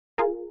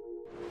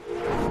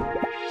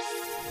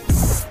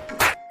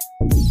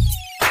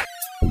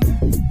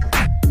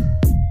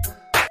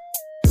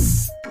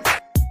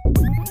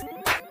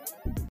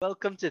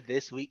welcome to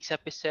this week's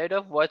episode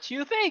of What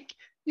You Think.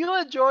 You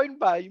are joined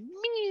by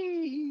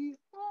me,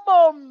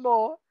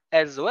 Momo,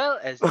 as well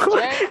as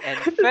Jang and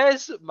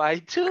Fez, my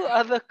two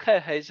other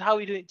co-hosts. How are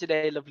we doing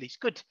today, lovelies?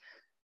 Good.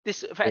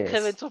 This for Yes.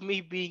 excellence of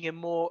me being a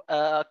more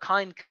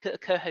kind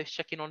co-host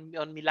checking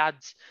on me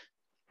lads.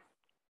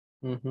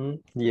 That's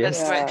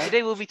Yes. right. Yeah.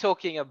 Today we'll be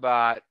talking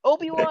about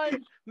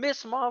Obi-Wan,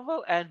 Miss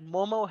Marvel, and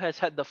Momo has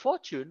had the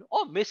fortune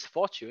or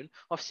misfortune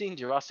of seeing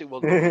Jurassic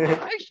World Dominion.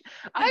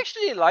 I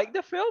actually like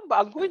the film, but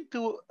I'm going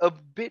to a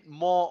bit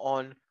more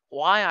on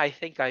why I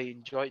think I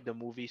enjoyed the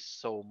movie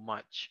so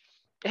much.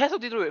 It has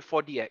something to do with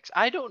 4DX.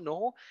 I don't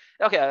know.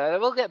 Okay,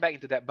 we'll get back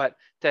into that. But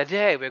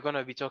today we're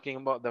gonna be talking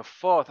about the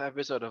fourth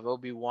episode of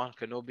Obi-Wan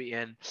Kenobi,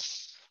 and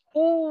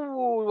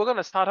ooh, we're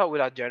gonna start out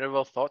with our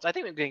general thoughts. I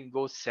think we can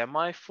go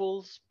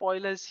semi-full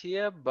spoilers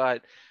here,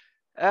 but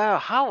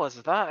how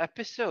was that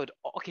episode?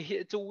 Okay,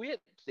 it's a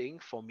weird thing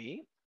for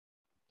me.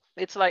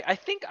 It's like I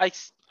think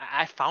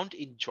I found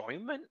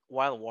enjoyment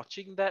while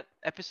watching that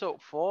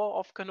episode 4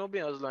 of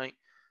Kenobi. I was like,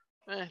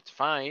 it's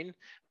fine,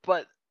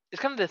 but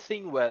it's kind of the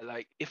thing where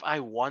like if I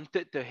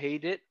wanted to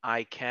hate it,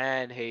 I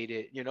can hate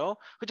it,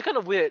 which is kind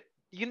of weird.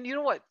 You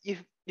know what?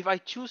 If I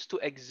choose to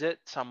exert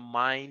some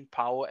mind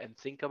power and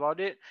think about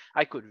it,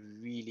 I could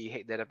really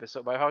hate that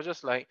episode. But if I was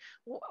just like,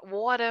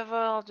 whatever,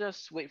 I'll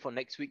just wait for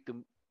next week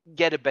to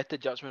get a better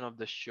judgment of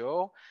the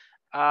show.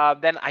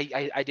 Then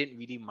I didn't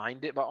really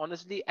mind it. But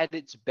honestly, at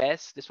its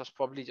best, this was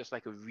probably just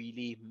like a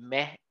really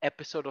meh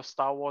episode of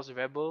Star Wars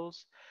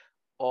Rebels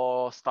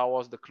or Star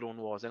Wars The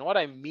Clone Wars. And what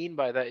I mean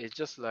by that is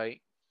just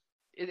like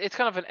it's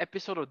kind of an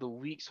episode of the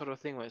week sort of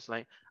thing where it's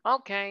like,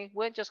 okay,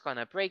 we're just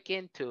gonna break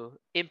into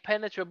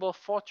impenetrable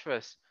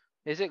fortress.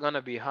 Is it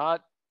gonna be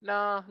hard?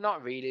 No,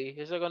 not really.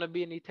 Is there gonna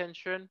be any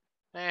tension?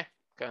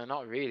 Kinda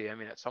not really. I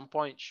mean, at some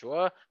point,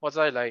 sure. Was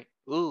I like,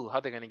 ooh, how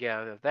they gonna get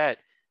out of that?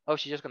 Oh,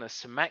 she's just gonna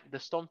smack the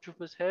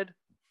stormtrooper's head?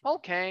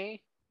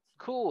 Okay,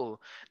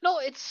 cool. No,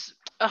 it's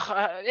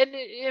and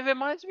it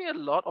reminds me a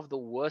lot of the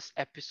worst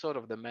episode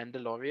of The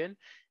Mandalorian,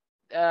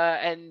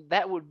 and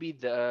that would be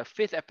the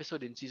fifth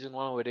episode in season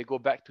 1 where they go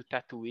back to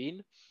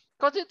Tatooine.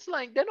 Because it's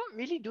like they're not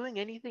really doing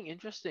anything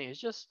interesting. It's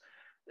just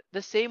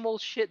the same old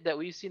shit that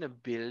we've seen a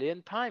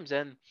billion times.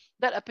 And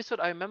that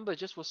episode I remember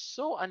just was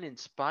so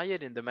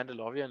uninspired in The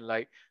Mandalorian.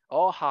 Like,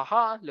 oh,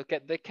 haha, look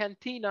at the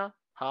cantina.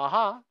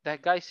 Haha,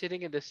 that guy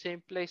sitting in the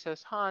same place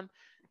as Han.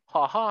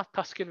 Haha,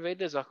 Tusken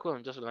Raiders are cool.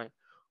 I'm just like,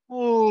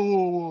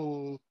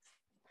 whoa.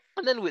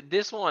 And then with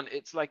this one,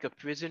 it's like a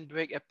prison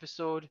break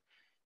episode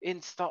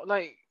in Star.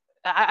 Like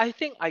I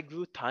think I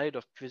grew tired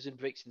of prison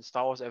breaks in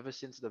Star Wars ever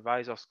since the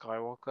Rise of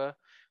Skywalker,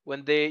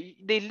 when they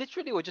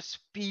literally were just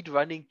speed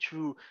running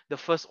through the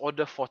First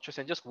Order fortress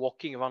and just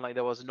walking around like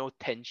there was no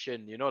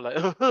tension. Like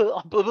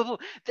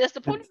that's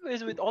the problem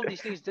is with all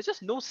these things. There's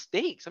just no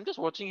stakes. I'm just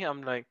watching it.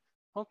 I'm like,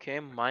 okay,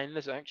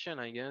 mindless action,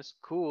 I guess,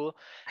 cool,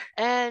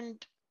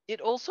 and it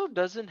also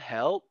doesn't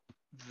help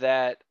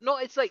that no,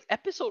 it's like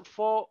episode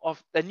 4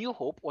 of A New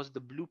Hope was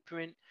the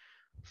blueprint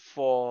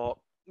for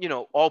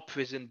all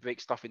prison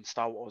break stuff in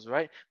Star Wars,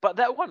 right? But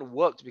that one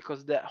worked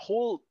because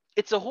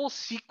it's a whole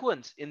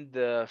sequence in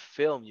the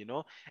film,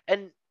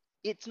 and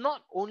it's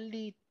not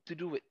only to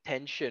do with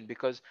tension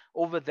because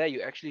over there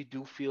you actually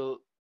do feel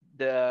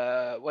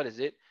the what is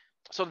it?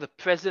 Sort of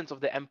the presence of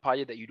the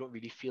Empire that you don't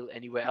really feel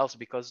anywhere else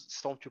because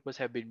stormtroopers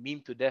have been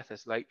memed to death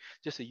as like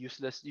just a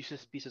useless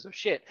pieces of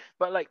shit.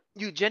 But like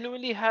you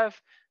genuinely have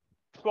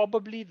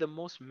probably the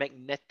most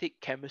magnetic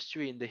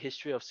chemistry in the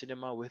history of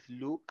cinema with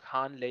Luke,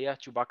 Han, Leia,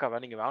 Chewbacca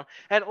running around.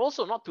 And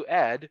also, not to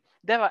add,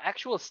 there are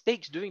actual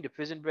stakes during the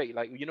prison break.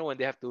 Like, when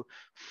they have to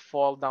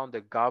fall down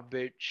the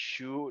garbage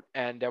chute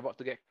and they're about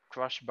to get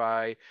crushed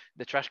by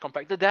the trash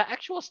compactor. There are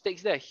actual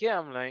stakes there. Here,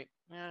 I'm like,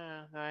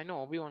 yeah, I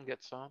know Obi-Wan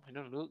gets some. I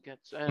know Luke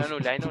gets I know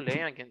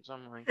Leia gets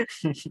some. Like,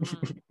 hmm,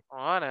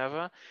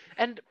 whatever.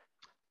 And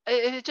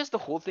it's just the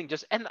whole thing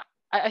just and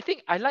I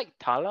think I like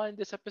Tala in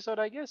this episode,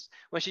 I guess,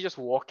 when she's just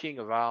walking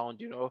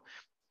around,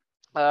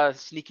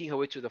 sneaking her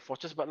way to the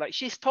fortress, but like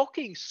she's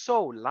talking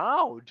so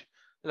loud.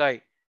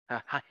 Like,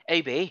 hi,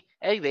 AB,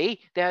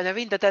 they're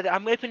in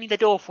I'm opening the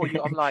door for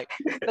you. I'm like,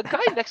 the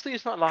guy next to you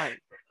is not like,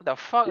 what the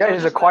fuck? Yeah, So I was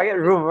it's a just like, quiet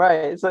room,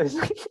 right? So it's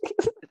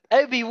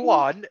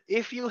everyone,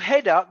 if you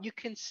head up, you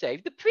can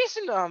save the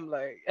prisoner. I'm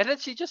like, and then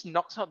she just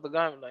knocks out the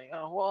guy. I'm like,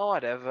 oh,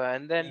 whatever.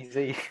 And then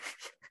easy.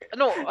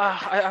 no,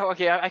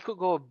 okay, I could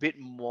go a bit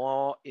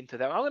more into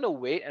that. I'm gonna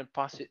wait and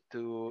pass it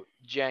to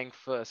Jang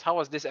first. How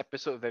was this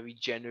episode very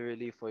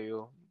generally for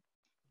you?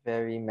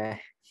 Very meh. Mm,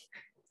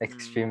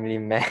 Extremely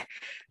meh.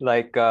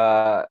 Like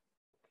not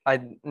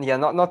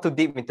too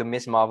deep into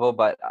Miss Marvel,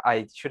 but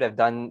I should have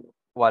done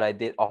what I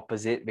did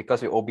opposite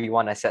because with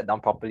Obi-Wan I sat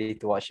down properly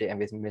to watch it, and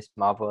with Miss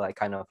Marvel I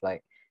kind of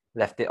like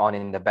left it on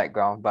in the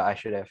background, but I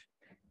should have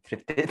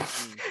flipped it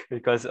mm.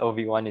 because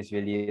Obi-Wan is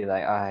really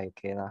like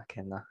okay lah,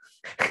 can lah.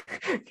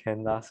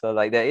 Can lah. So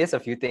like there is a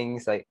few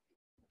things like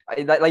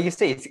you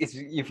say, it's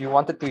if you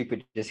wanted to you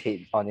could just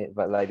hate on it,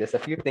 but like there's a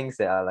few things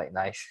that are like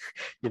nice.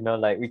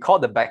 Like we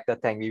called the Bacta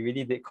tank, we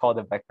really did call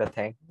the Bacta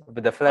tank,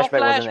 but the No flashback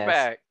wasn't as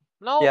flashback.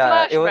 No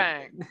yeah, it was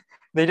flashback.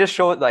 they just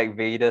showed like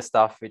Vader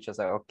stuff, which was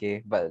like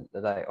okay, but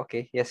like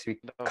okay, yes, we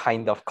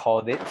kind of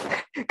called it,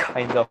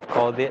 kind of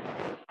called it,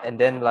 and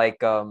then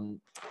like no,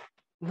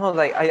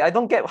 like I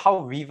don't get how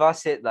Riva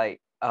said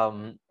like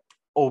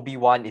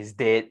Obi-Wan is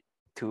dead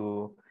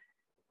to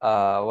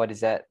what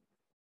is that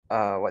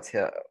what's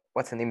her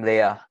name,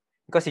 Leia,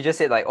 because he just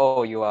said like,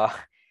 oh, you are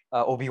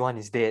Obi-Wan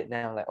is dead.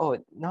 Then I'm like, oh,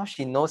 now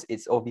she knows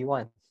it's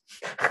Obi-Wan.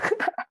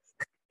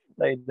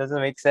 Like it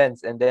doesn't make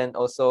sense. And then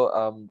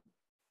also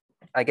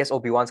I guess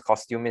Obi-Wan's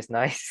costume is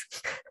nice.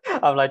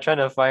 I'm like trying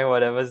to find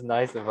whatever's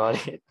nice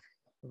about it.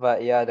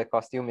 But yeah, the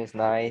costume is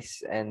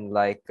nice, and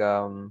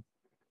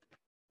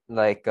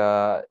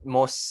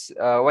most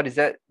what is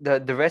that,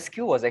 the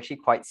rescue was actually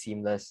quite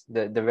seamless.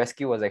 The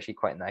rescue was actually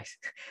quite nice.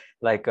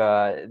 Like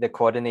the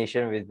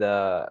coordination with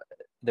the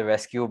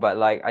rescue. But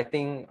like I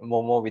think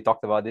Momo, we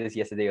talked about this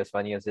yesterday, it was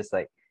funny. It was just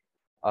like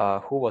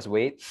who was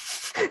Wade?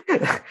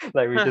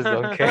 Like we just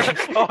don't care.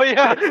 Oh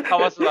yeah, I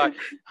was like,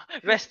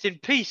 rest in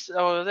peace.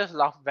 I was just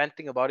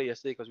venting about it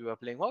yesterday because we were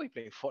playing. What were we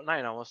playing? Fortnite.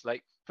 And I was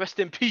like, rest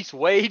in peace,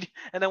 Wade.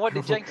 And then what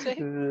did Jang say?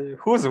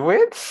 Who's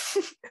Wade?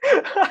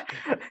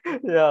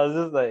 Yeah, I was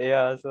just like,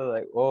 yeah, so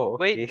like, oh,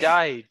 okay. Wade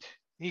died.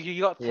 He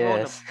got thrown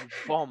Yes.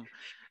 a bomb.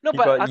 No, He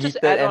but got I'll just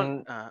yeeted add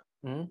on.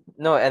 and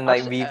no, and I'll like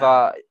just,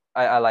 Viva,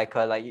 I like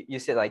her. Like you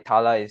said, like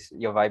Tala is,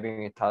 you're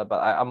vibing with Tala,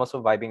 but I'm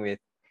also vibing with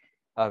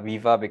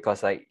Viva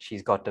because like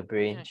she's got the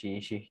brain.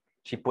 Yeah.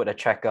 She put a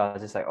tracker. I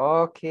was just like,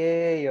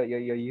 okay,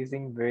 you're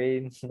using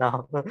brains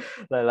now.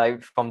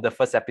 like from the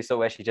first episode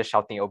where she just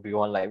shouting at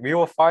Obi-Wan like, we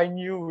will find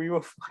you, we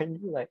will find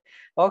you. Like,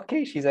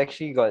 okay, she's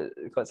actually got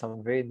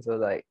some brains. So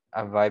like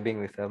I'm vibing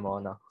with her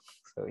more now.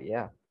 So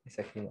yeah, it's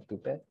actually not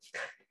too bad.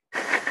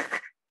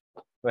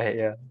 But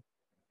yeah.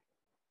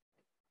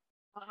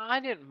 I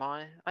didn't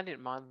mind. I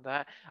didn't mind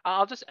that.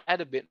 I'll just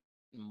add a bit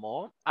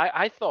more.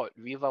 I thought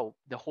Riva,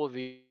 the whole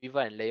Riva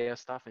and Leia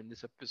stuff in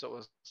this episode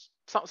was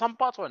some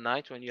parts were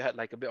nice when you had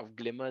like a bit of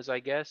glimmers, I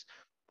guess,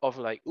 of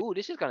like, ooh,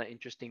 this is kind of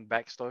interesting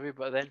backstory.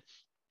 But then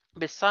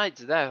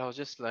besides that, I was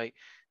just like,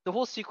 the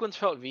whole sequence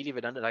felt really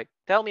redundant. Like,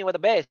 tell me what the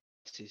base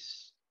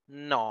is.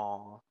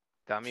 No.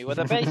 Tell me what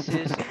the base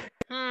is.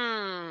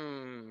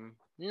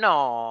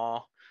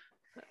 No.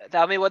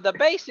 Tell me what the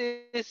base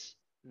is.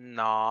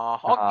 No.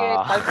 Okay,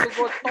 time to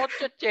go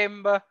torture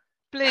chamber.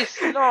 Please,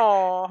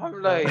 no.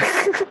 I'm like,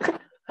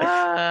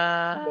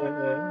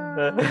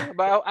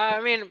 but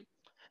I mean,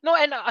 no,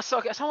 and so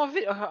okay, some of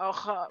it.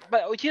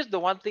 But here's the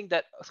one thing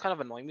that was kind of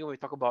annoying me when we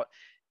talk about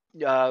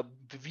uh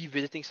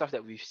revisiting stuff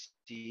that we've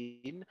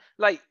seen.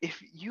 Like,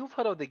 if you've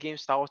heard of the game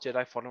Star Wars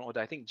Jedi Fallen Order,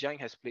 I think Jang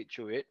has played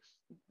through it.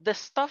 The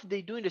stuff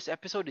they do in this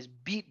episode is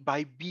beat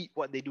by beat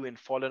what they do in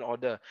Fallen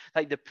Order.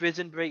 Like the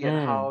prison break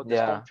and how the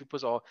Yeah.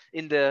 stormtroopers are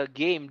in the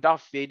game.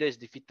 Darth Vader is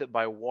defeated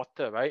by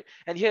water, right?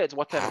 And here it's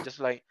water, and I'm just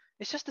like,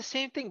 it's just the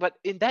same thing. But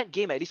in that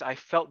game, at least I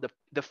felt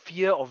the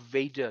fear of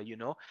Vader. You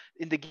know,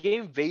 in the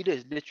game, Vader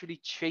is literally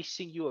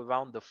chasing you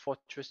around the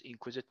fortress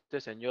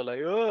Inquisitors, and you're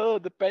like, oh,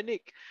 the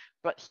panic.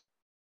 But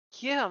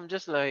here I'm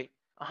just like,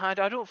 I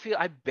don't feel,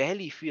 I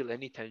barely feel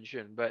any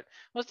tension. But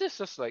was this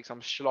just like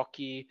some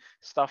schlocky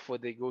stuff where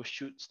they go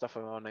shoot stuff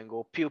around and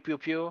go pew pew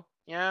pew?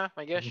 Yeah,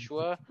 I guess,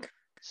 sure.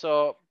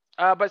 So,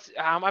 but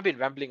I've been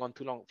rambling on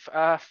too long.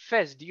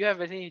 Fez, do you have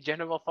any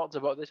general thoughts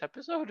about this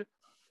episode?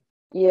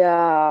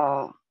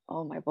 Yeah.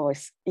 Oh, my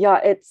voice. Yeah,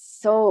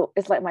 it's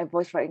like my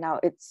voice right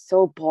now. It's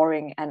so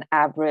boring and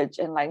average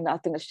and like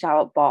nothing to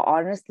shout about.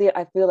 Honestly,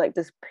 I feel like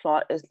this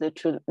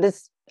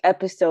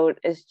episode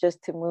is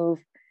just to move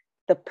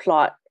the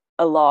plot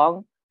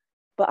along.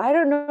 But I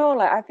don't know,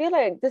 like I feel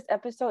like this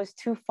episode is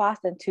too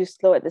fast and too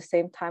slow at the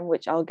same time,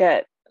 which I'll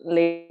get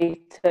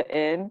later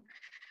in.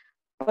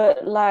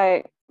 But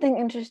like nothing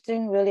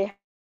interesting really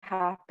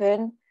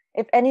happened.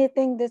 If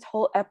anything, this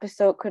whole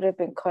episode could have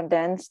been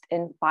condensed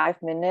in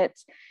 5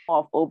 minutes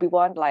of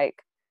Obi-Wan.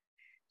 Like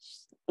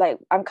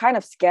I'm kind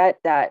of scared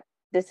that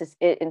this is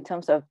it in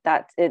terms of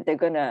that's it.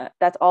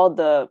 That's all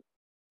the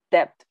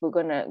depth we're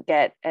gonna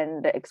get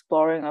and the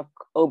exploring of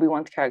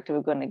Obi-Wan's character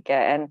we're gonna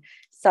get. And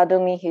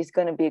suddenly he's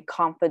gonna be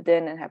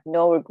confident and have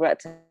no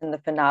regrets in the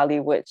finale,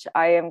 which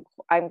I'm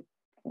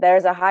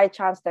there's a high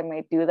chance they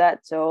may do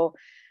that. So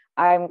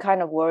I'm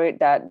kind of worried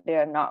that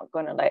they're not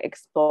gonna like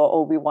explore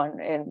Obi-Wan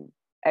in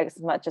as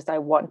much as I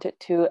wanted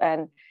to.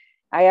 And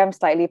I am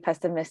slightly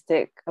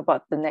pessimistic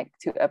about the next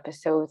two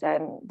episodes,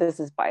 and this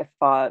is by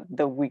far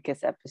the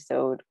weakest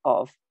episode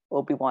of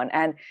Obi-Wan.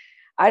 And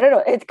I don't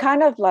know, it's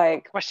kind of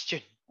like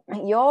Question.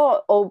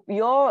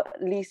 your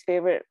least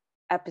favorite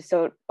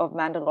episode of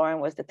Mandalorian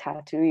was the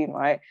Tatooine,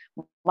 right?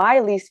 My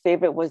least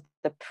favorite was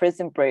the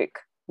prison break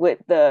with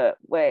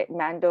where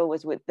Mando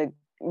was with the.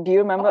 Do you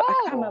remember?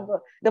 I can't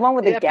remember the one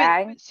with the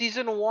gang.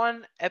 Season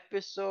 1,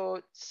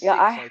 episode 6, Yeah,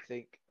 I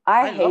think.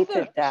 I love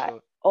hated that.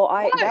 episode. Oh,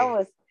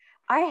 Why?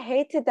 I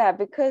hated that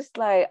because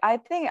like I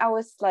think I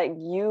was like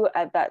you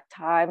at that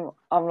time.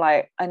 I'm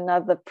like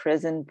another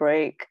prison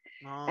break.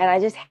 And I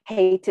just Oh.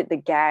 hated the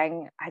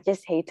gang. I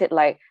just hated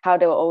like how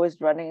they were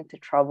always running into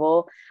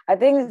trouble. I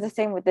think it's the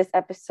same with this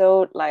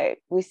episode.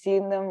 Like we've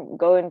seen them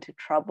go into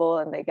trouble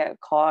and they get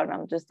caught. And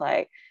I'm just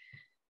like,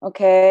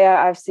 okay,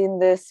 I've seen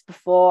this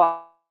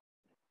before.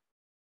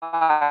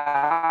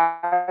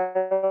 I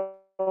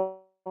don't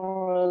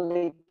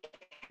really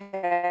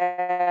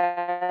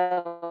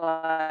care.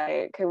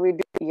 Like, can we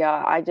do?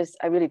 Yeah, I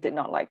really did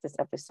not like this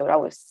episode. I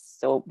was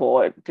so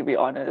bored, to be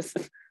honest.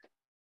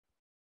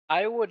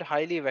 I would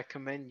highly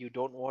recommend you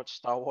don't watch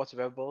Star Wars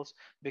Rebels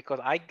because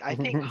I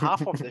think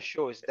half of the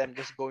show is them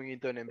just going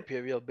into an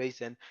Imperial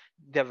base and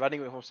they're running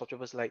away from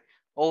Stormtroopers like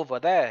over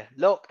there,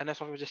 look, and then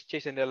Stormtroopers just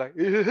chasing. They're like,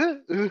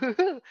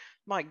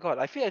 my God,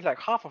 I feel like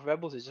half of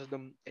Rebels is just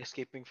them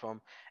escaping from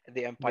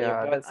the Empire.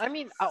 Yeah, But that's I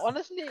mean,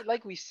 honestly,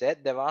 like we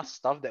said, there are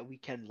stuff that we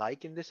can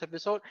like in this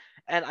episode,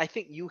 and I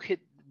think you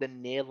hit the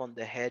nail on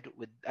the head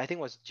with I think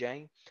it was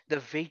Jang, the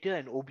Vader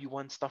and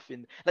Obi-Wan stuff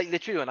in like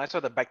literally when I saw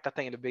the Bacta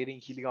and the Vader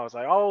healing, I was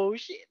like, oh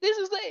shit, this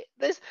is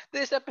it.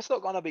 This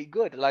episode gonna be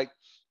good. Like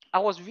I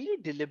was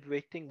really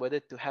deliberating whether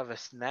to have a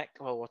snack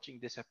while watching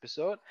this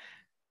episode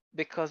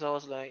because I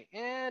was like,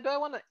 do I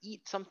want to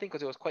eat something?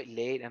 Because it was quite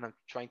late and I'm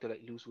trying to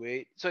like lose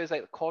weight. So it's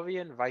like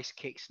Korean rice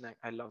cake snack.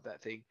 I love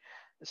that thing.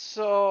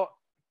 So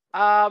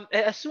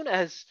as soon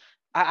as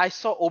I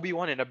saw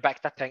Obi-Wan in a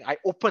backpack tank, I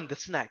opened the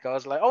snack. I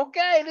was like,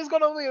 okay, this is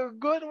gonna be a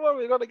good one.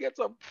 We're gonna get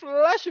some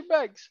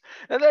flashbacks.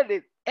 And then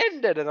it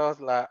ended and I was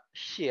like,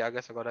 shit, I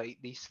guess I gotta eat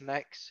these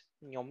snacks.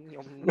 Yum,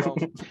 yum, yum.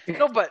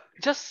 No, but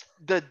just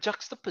the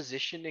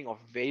juxtapositioning of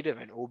Vader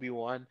and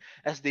Obi-Wan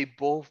as they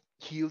both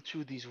heal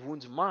through these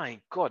wounds. My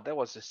God, that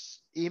was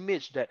this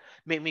image that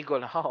made me go,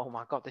 oh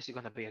my God, this is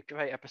gonna be a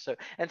great episode.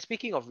 And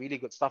speaking of really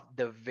good stuff,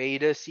 the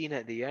Vader scene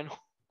at the end,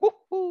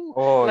 woohoo!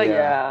 oh Like yeah.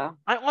 Yeah.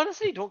 I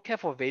honestly don't care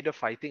for Vader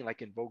fighting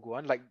like in Rogue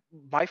One. Like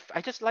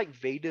I just like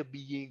Vader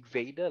being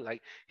Vader,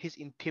 like his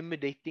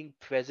intimidating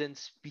presence,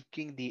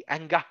 speaking the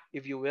anger,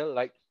 if you will,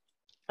 like.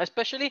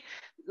 Especially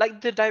like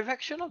the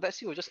direction of that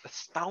scene was just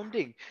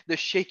astounding. The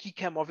shaky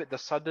cam of it, the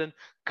sudden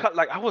cut,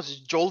 like I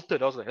was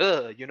jolted. I was like,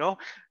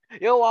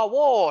 you are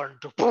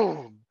warned.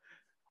 Boom.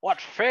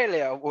 What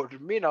failure would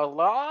mean a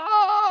lot.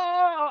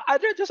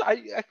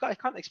 I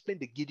can't explain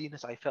the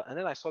giddiness I felt. And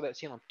then I saw that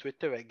scene on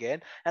Twitter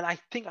again, and I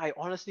think I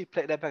honestly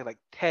played that back like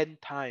 10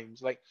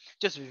 times. Like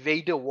just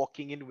Vader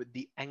walking in with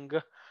the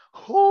anger.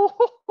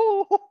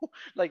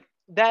 Like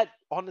that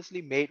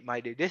honestly made my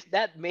day.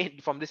 That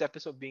made from this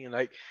episode being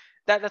like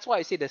that's why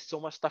I say there's so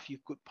much stuff you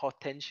could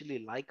potentially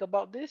like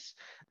about this.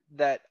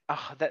 Like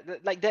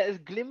there is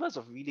glimmers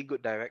of really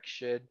good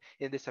direction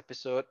in this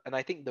episode, and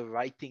I think the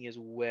writing is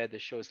where the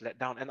show is let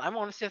down. And I'm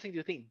honestly starting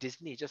to think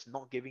Disney is just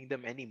not giving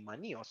them any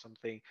money or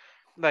something.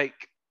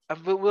 Like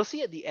we'll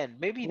see at the end.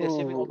 Maybe they're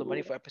saving all the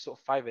money Ooh. for episode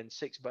 5 and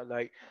 6, but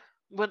like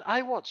when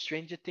I watch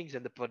Stranger Things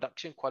and the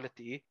production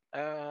quality,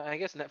 I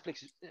guess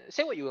Netflix.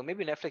 Say what you will,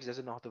 maybe Netflix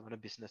doesn't know how to run a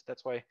business.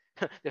 That's why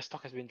their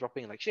stock has been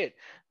dropping like shit.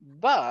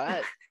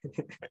 But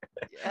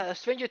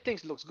Stranger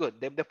Things looks good.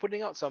 They're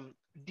putting out some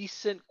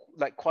decent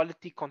like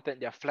quality content.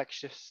 Their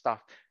flagship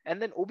stuff,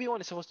 and then Obi Wan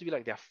is supposed to be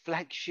like their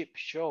flagship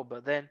show.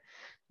 But then,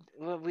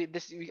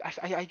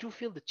 I do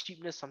feel the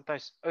cheapness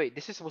sometimes. Oh wait,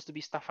 this is supposed to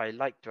be stuff I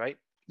liked, right?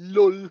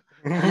 Lol.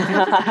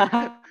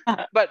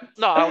 But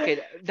no, okay.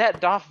 That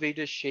Darth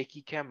Vader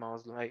shaky cam, I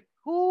was like,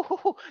 ooh,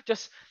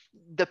 just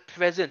the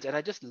presence, and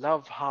I just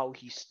love how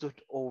he stood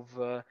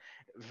over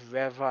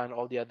Reva and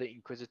all the other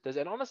Inquisitors.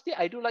 And honestly,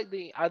 I do like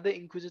the other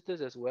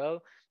Inquisitors as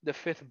well. The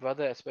fifth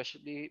brother,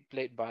 especially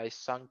played by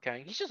Sung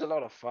Kang, he's just a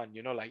lot of fun.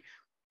 Like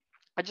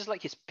I just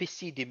like his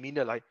pissy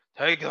demeanor, like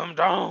take him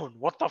down.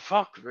 What the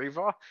fuck,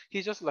 Reva?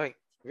 He's just like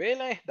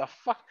really the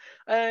fuck.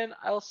 And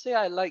I'll say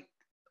I like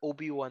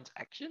Obi-Wan's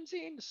action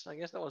scenes. I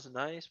guess that was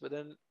nice, but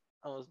then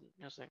I was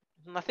just like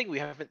nothing we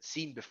haven't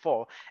seen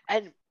before.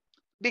 And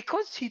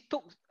because he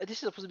took this is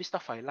supposed to be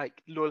stuff I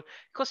like, lol.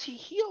 Because he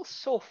heals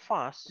so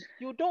fast,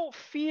 you don't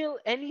feel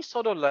any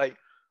sort of like,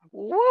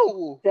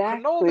 whoa,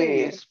 Kenobi Exactly.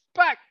 is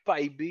back,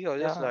 baby. Or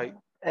just Yeah. like,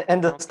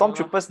 And the okay, lah.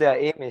 stormtroopers, their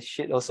aim is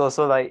shit also.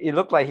 So like it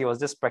looked like he was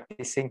just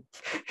practicing.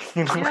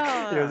 It was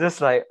Yeah. just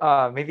like,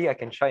 maybe I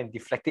can try and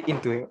deflect it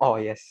into him. Oh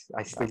yes,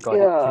 I still got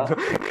it. Yeah.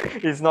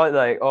 It's not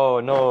like,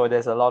 oh no,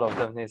 there's a lot of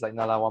them. It's like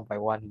nala one by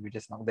one. You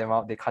just knock them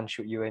out. They can't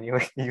shoot you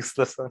anyway.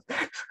 Useless one.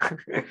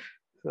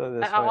 So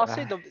that's why. I'll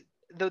say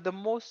the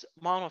most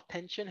amount of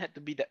tension had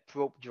to be that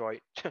probe droid.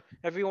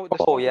 Everyone,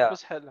 the Oh yeah.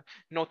 stormtroopers had like,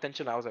 no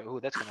tension. I was like, oh,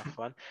 that's kind of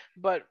fun.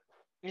 But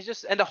it's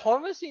just, and the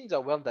horror scenes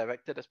are well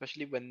directed,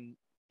 especially when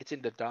it's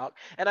in the dark.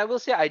 And I will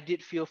say, I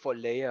did feel for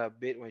Leia a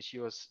bit when she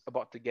was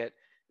about to get,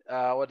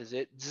 what is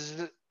it,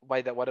 Zzz,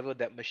 by that whatever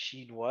that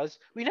machine was.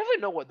 We never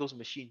know what those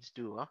machines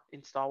do, huh?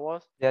 In Star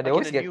Wars, Yeah, they like in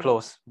always a get new.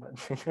 close, but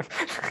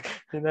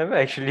they never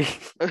actually.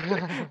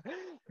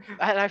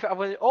 And I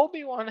was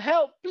Obi-Wan,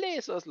 help,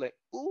 please. I was like,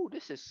 ooh,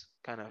 this is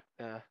kind of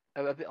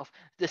a bit of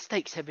the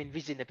stakes have been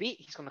risen a bit.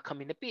 He's gonna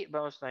come in a bit, but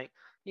I was like,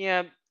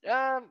 yeah.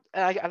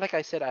 Like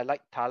I said, I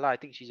like Tala. I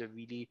think she's a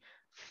really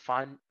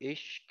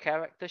fun-ish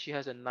character. She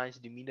has a nice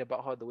demeanor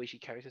about her, the way she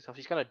carries herself.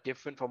 She's kind of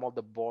different from all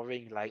the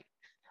boring like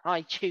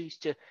I choose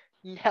to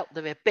help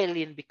the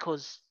rebellion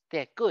because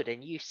they're good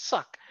and you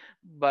suck.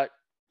 But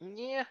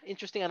yeah,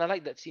 interesting. And I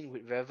like that scene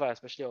with Reva,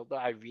 especially although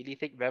I really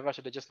think Reva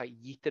should have just like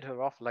yeeted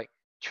her off like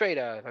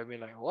traitor. I mean,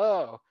 like,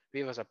 whoa,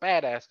 Reva's a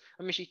badass.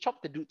 I mean, she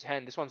chopped the dude's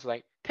hand. This one's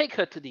like, take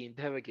her to the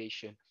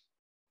interrogation.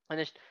 And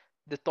then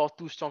the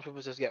two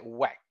stormtroopers just get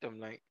whacked. I'm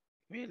like,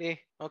 really?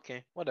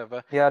 Okay,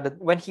 whatever. Yeah,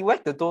 when he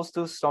whacked those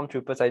two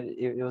stormtroopers,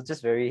 it was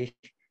just very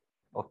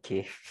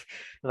okay.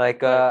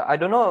 Like But I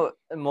don't know,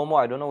 Momo,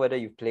 I don't know whether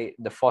you played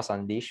The Force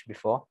Unleashed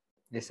before.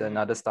 It's mhm,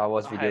 another Star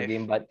Wars video I've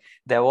game, but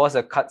there was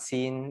a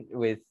cutscene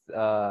with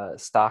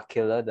Star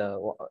Killer.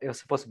 It was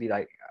supposed to be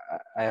like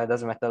it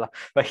doesn't matter lah.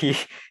 But he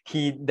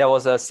there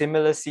was a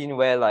similar scene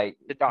where like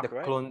the the dark,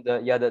 right? clone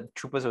the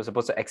troopers were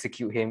supposed to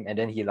execute him, and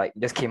then he like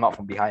just came out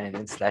from behind and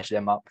then slashed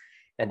them up,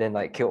 and then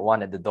like killed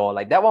one at the door.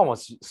 Like that one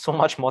was so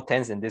much more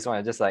tense than this one.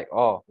 It's just like,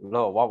 oh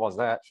Lord, what was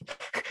that?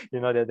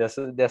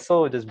 They're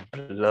so just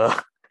blur.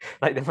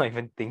 Like they're not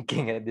even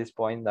thinking at this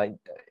point. Like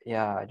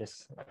yeah, We I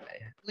just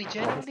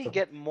generally don't.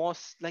 get more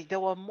like there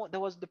were more. There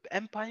was the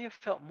Empire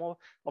felt more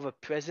of a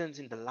presence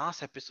in the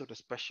last episode,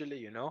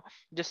 especially.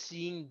 Just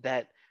seeing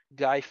that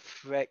guy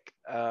Freck,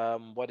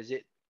 what is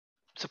it?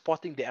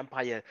 Supporting the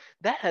Empire.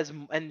 That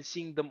and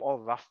seeing them all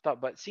roughed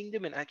up, but seeing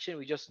them in action,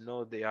 we just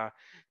know they are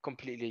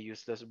completely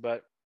useless.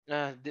 But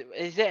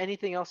is there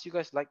anything else you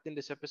guys liked in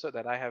this episode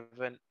that I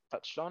haven't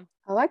touched on?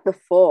 I like the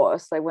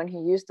force, like when he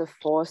used the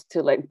force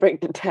to like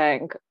break the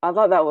tank. I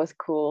thought that was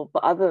cool.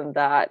 But other than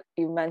that,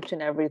 you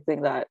mentioned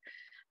everything that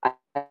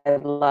I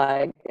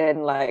like,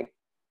 and like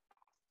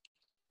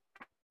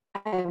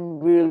I'm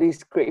really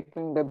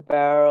scraping the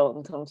barrel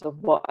in terms of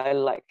what I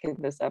like in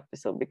this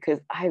episode because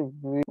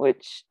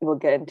which we'll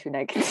get into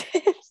negatives.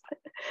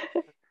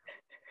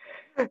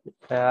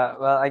 Yeah,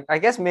 well, I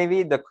guess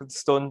maybe the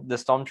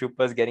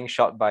stormtroopers getting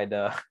shot by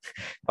the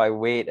by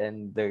Wade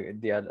and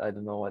the other, I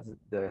don't know what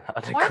the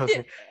other Why girls.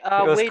 did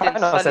It was Wade and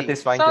kind of Sully?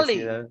 satisfying to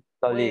see them.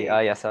 Sully,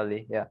 Wade. yeah,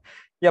 Sully, yeah,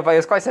 yeah, but it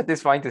was quite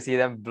satisfying to see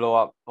them blow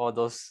up all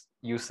those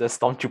useless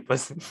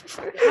stormtroopers.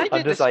 Why did the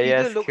Under speeder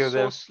IS, look kill so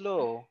them.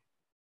 slow?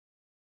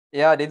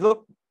 Yeah, they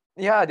look.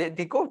 Yeah,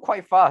 they go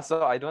quite fast.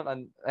 So I don't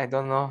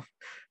know,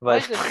 Why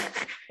but is the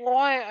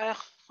why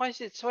why is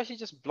it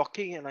just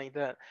blocking it like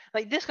that?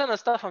 Like this kind of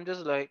stuff, I'm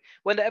just like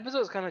when the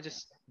episode's kind of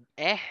just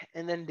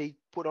and then they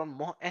put on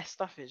more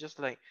stuff. It's just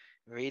like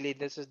really,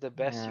 this is the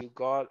best yeah, you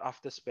got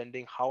after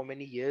spending how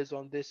many years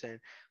on this and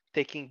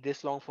taking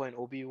this long for an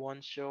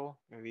Obi-Wan show?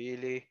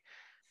 Really?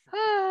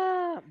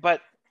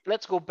 But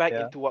let's go back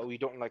yeah. into what we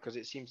don't like because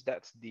it seems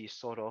that's the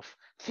sort of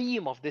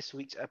theme of this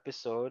week's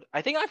episode.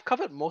 I think I've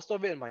covered most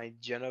of it in my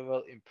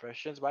general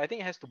impressions, but I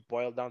think it has to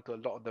boil down to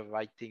a lot of the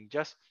writing.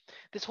 Just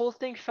this whole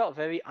thing felt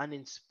very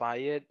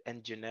uninspired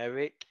and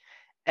generic.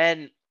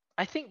 And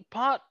I think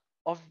part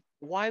of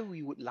why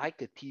we would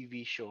like a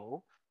TV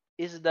show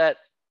is that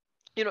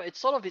it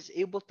sort of is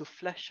able to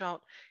flesh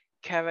out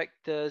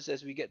characters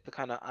as we get to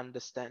kind of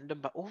understand them.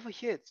 But over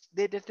here,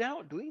 they're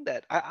not doing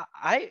that.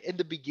 In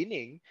the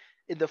beginning,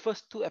 in the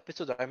first two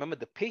episodes, I remember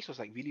the pace was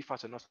like really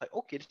fast, and I was like,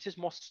 okay, this is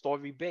more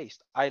story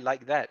based. I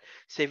like that,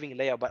 saving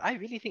Leia. But I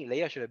really think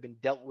Leia should have been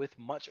dealt with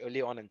much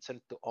earlier on and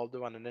sent to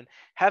Alderaan, and then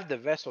have the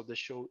rest of the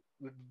show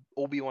with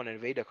Obi-Wan and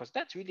Vader, because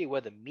that's really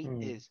where the meat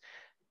Mm. is.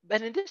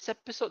 And in this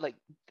episode, like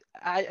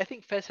I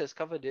think Fez has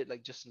covered it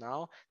like just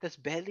now. There's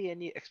barely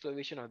any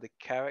exploration of the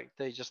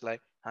character. It's just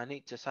like I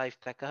need to save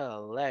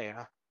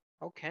Leia.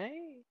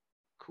 Okay,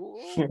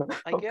 cool.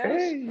 I guess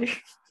Okay.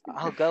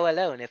 I'll go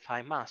alone if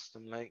I must.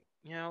 I'm like,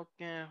 yeah,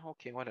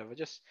 okay, whatever.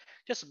 Just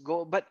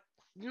go. But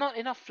not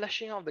enough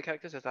fleshing out the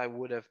characters as I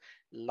would have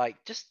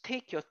liked. Just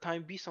take your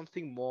time. Be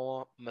something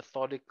more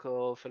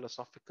methodical,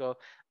 philosophical.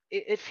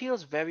 It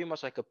feels very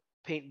much like a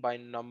paint by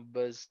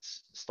numbers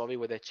story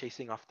where they're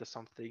chasing after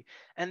something.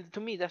 And to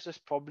me, that's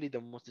just probably the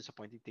most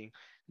disappointing thing.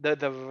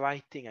 The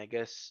writing, I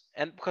guess.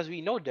 And because we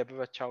know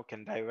Deborah Chow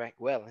can direct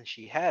well, and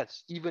she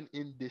has, even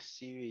in this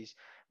series.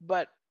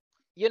 But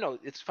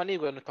it's funny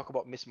we're going to talk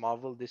about Miss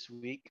Marvel this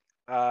week.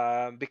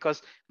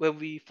 Because when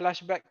we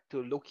flash back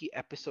to Loki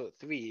episode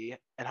 3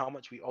 and how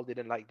much we all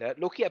didn't like that,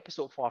 Loki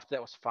episode 4 after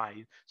that was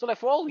fine. So, like,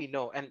 for all we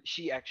know, and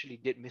she actually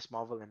did Miss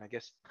Marvel, and I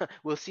guess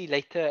we'll see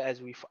later as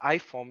I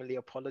formally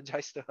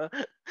apologize to her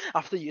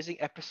after using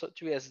episode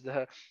 3 as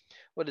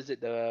what is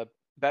it, the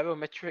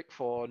barometric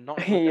for not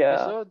good Yeah,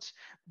 episodes.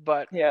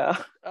 But yeah.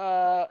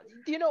 uh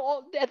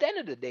at the end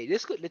of the day,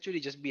 this could literally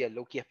just be a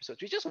Loki episode.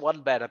 It's just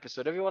one bad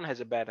episode. Everyone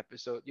has a bad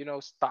episode.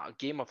 Star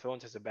Game of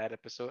Thrones has a bad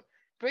episode.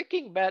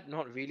 Breaking Bad,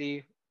 not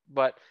really.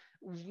 But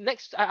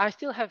next, I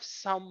still have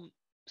some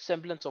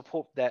semblance of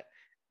hope that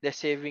they're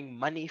saving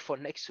money for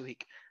next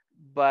week.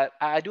 But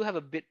I do have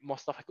a bit more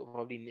stuff I could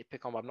probably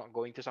nitpick on, but I'm not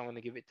going to. So I'm going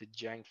to give it to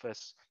Jang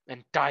first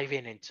and dive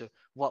into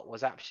what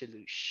was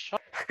absolute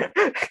shot.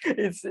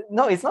 It's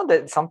not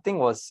that something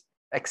was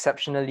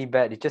exceptionally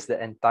bad. It's just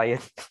the entire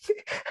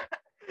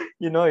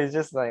it's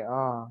just like,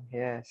 oh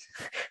yes.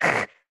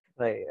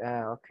 Like It's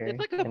okay.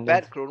 like a And then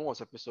bad Clone Wars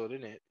episode,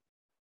 isn't it?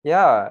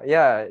 yeah,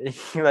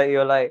 like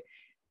you're like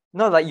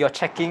no, like you're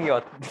checking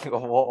your, your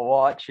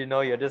watch, you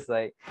know, you're just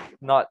like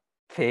not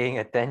paying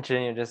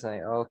attention. You're just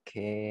like,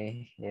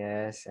 okay,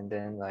 yes. And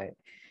then like,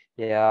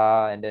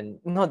 yeah. And then,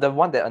 no, the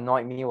one that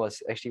annoyed me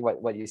was actually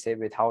what you said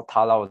with how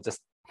Tala was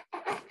just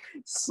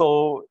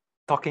so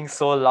talking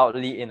so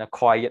loudly in a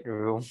quiet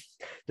room.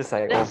 Just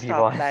like The star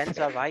Obi-Wan. plans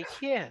are right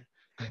here.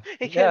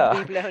 It can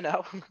Yeah. be blown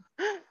up.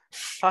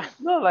 Huh?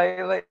 No,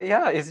 like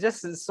yeah, it's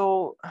just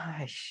so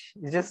it's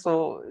just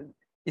so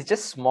it's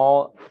just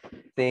small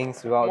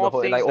things throughout the More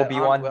whole, like things that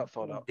aren't well Obi-Wan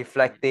thought out.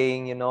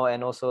 deflecting, you know,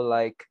 and also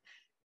like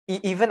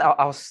even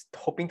I was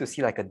hoping to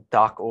see like a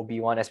dark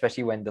Obi-Wan,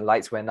 especially when the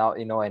lights went out,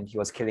 you know, and he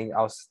was killing.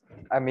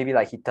 Maybe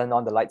like he turned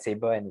on the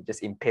lightsaber and it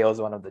just impales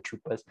one of the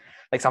troopers,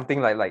 like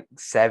something like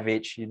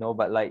savage, you know.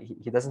 But like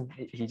he doesn't.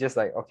 He just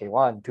like, okay,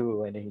 one,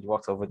 two, and then he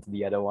walks over to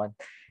the other one,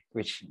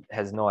 which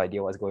has no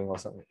idea what's going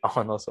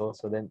on also.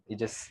 So then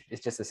it's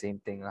just the same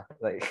thing lah.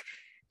 Like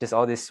just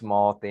all these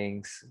small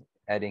things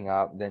adding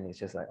up. Then it's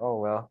just like, oh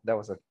well, that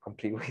was a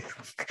complete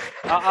waste.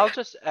 I'll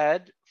just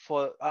add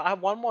for I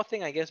have one more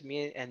thing. I guess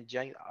me and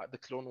Jang, the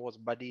Clone Wars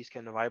buddies,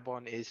 can vibe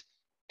on is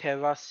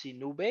Terra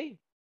Sinube.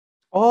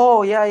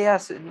 Oh yeah,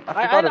 yes. I I, I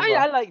forgot I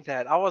about. I like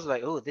that. I was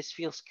like, oh, this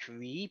feels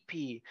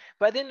creepy.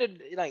 But then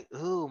like,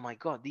 oh my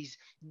god,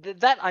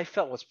 that I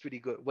felt was pretty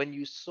good when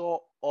you saw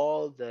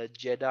all the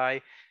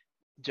Jedi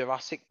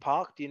Jurassic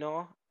Park, you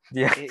know,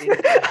 Yeah. in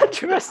the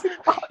Jurassic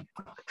Park.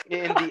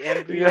 in the Yeah.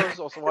 embryos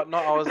or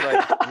whatnot. I was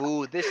like,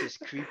 ooh, this is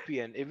creepy,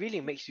 and it really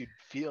makes you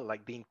feel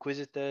like the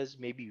Inquisitors,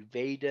 maybe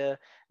Vader.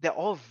 They're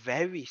all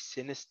very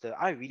sinister.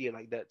 I really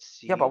like that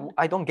Yeah, but scene.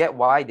 I don't get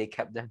why they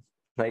kept them.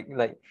 Like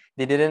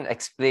they didn't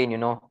explain, you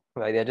know.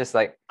 Like they're just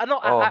like, I know.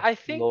 oh, I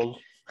think lol.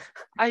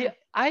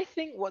 I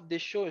think what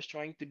this show is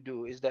trying to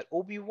do is that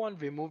Obi-Wan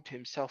removed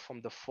himself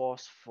from the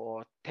Force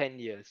for 10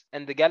 years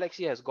and the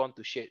galaxy has gone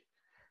to shit.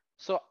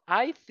 So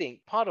I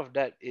think part of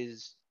that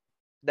is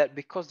that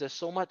because there's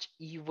so much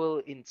evil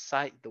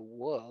inside the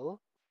world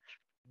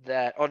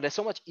that or there's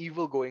so much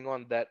evil going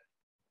on that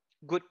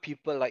good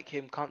people like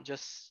him can't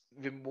just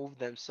remove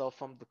themselves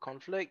from the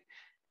conflict,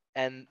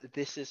 and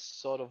this is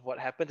sort of what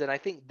happens. And I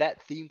think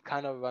that theme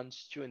kind of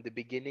runs through in the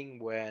beginning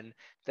when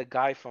the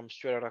guy from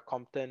Straight Outta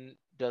Compton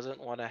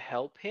doesn't want to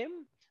help him.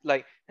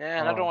 Like,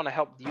 I don't Oh. want to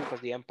help you because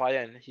the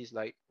Empire. And he's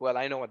like, well,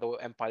 I know what the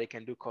Empire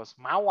can do because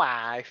my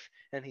wife.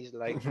 And he's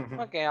like,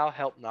 okay, I'll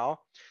help now.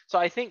 So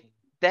I think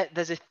that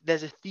there's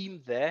a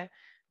theme there.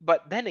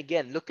 But then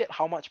again, look at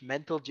how much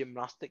mental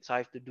gymnastics I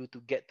have to do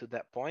to get to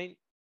that point.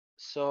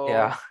 So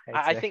Yeah,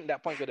 I exactly. think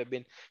that point could have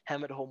been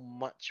hammered home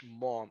much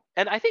more.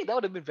 And I think that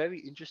would have been very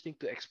interesting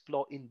to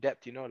explore in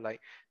depth, you know,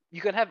 like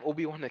you can have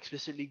Obi-Wan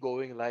explicitly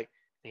going like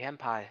my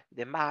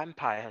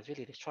empire has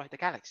really destroyed the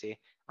galaxy.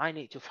 I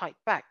need to fight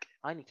back.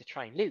 I need to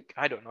try and Luke.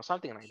 I don't know,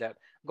 something like that.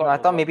 No, God I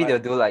knows thought what, maybe but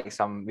they'll do like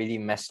some really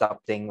messed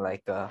up thing,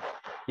 like I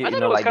you thought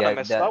know, it was like kind of that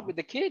messed that up with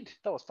the kid.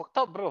 That was fucked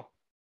up, bro.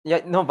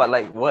 yeah, no, but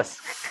like worse.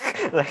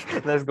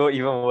 Like let's go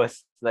even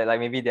worse. Like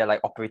maybe they're like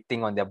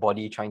operating on their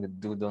body, trying to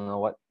do don't know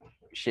what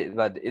shit.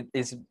 But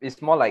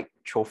it's more like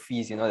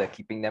trophies, you know, they're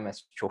keeping them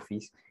as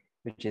trophies,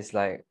 which is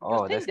like, You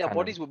oh, that's think their kind of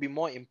bodies would be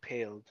more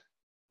impaled?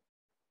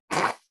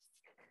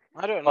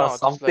 I don't or know,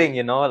 just something, like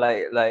you know,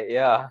 like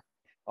yeah.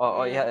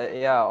 Or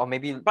mm, yeah, or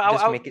maybe but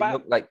just make it but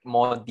look like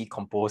more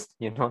decomposed,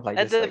 you know, like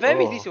at just the like,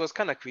 very least, oh, it was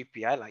kind of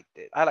creepy. I liked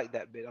it. I liked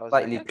that bit. I was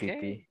like, slightly okay.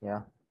 creepy.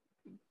 Yeah.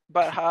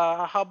 But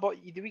how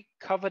about you? Do we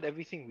covered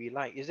everything we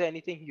like? Is there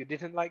anything you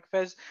didn't like,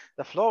 Fez?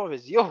 The floor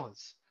is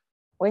yours.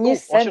 When you Oh, or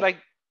should sent I?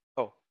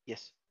 Oh,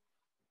 yes.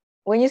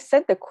 when you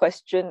said the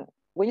question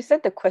when you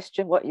said the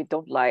question what you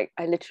don't like,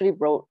 I literally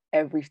wrote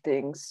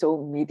everything so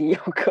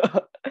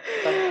mediocre.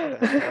 Dun, dun, dun,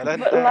 dun, dun,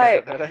 But dun, dun,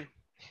 like dun, dun.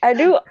 I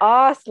do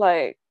ask,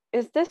 like,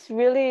 is this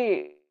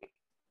really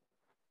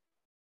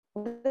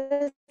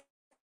this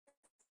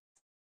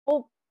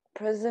whole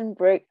Prison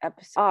Break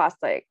episode? Ask,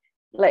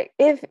 like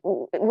if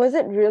was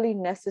it really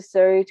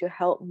necessary to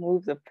help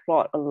move the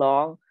plot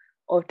along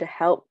or to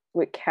help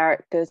with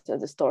characters or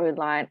the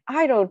storyline?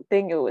 I don't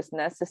think it was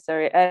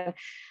necessary, and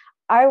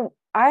I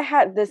I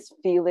had this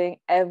feeling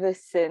ever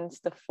since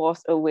the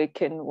Force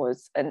Awakens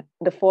was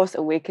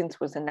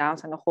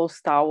announced and the whole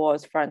Star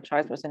Wars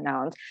franchise was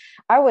announced.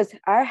 I was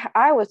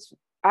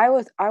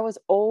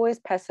always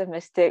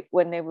pessimistic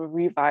when they were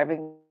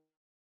reviving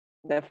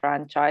the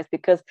franchise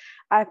because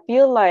I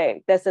feel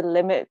like there's a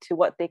limit to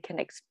what they can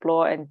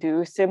explore and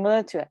do,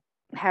 similar to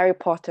Harry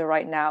Potter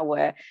right now,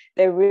 where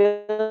they're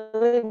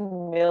really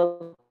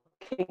milking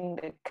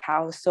the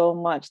cow so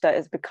much that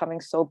it's becoming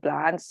so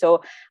bland.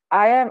 So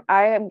I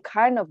am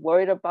kind of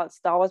worried about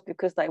Star Wars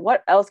because like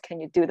what else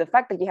can you do? The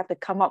fact that you have to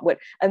come up with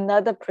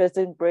another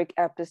Prison Break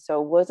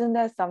episode, wasn't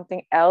there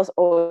something else,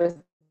 or is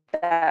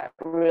that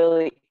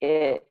really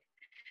it?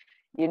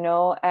 You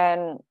know,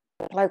 and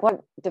like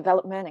what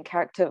development and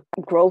character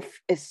growth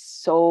is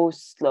so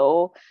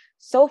slow.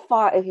 So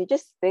far, if you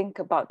just think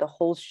about the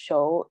whole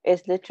show,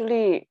 it's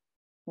literally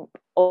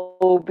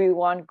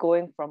Obi-Wan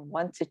going from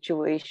one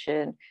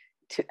situation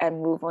to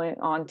and moving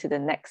on to the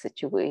next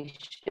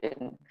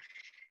situation.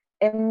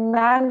 in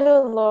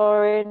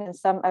Mandalorian, in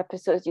some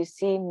episodes, you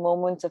see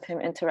moments of him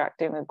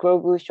interacting with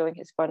Grogu, showing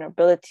his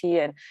vulnerability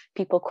and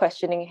people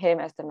questioning him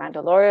as the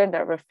Mandalorian.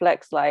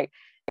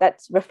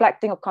 That's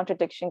reflecting or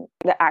contradiction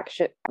the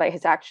action, like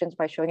his actions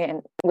by showing it,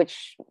 and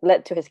which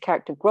led to his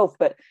character growth.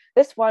 But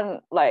this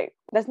one, like,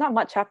 there's not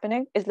much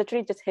happening. It's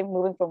literally just him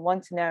moving from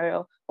one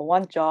scenario or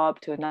one job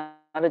to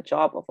another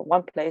job, or from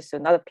one place to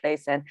another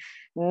place, and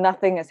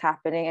nothing is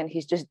happening. And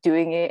he's just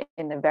doing it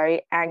in a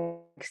very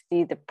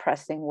angsty,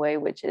 depressing way,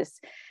 which is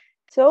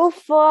so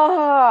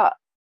far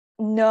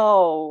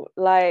no,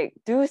 like,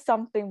 do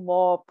something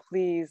more,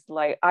 please.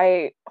 Like,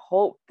 I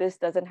hope this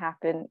doesn't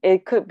happen.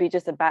 It could be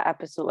just a bad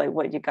episode, like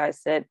what you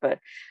guys said, but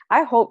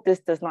I hope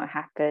this does not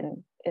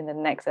happen in the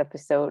next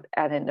episode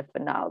and in the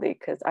finale,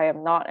 because I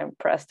am not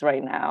impressed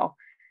right now.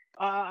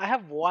 I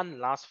have one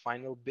last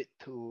final bit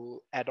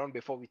to add on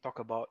before we talk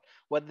about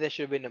whether there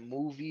should have been a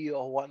movie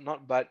or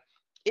whatnot, but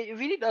it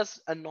really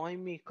does annoy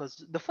me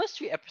because the first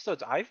three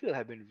episodes I feel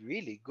have been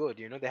really good.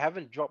 You know, they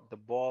haven't dropped the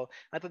ball.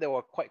 I thought they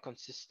were quite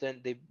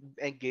consistent. They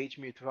engaged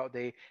me throughout.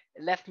 They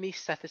left me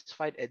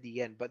satisfied at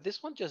the end, but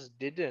this one just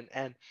didn't,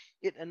 and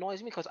it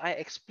annoys me because I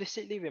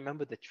explicitly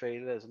remember the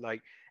trailers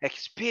like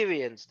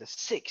experience the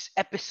 6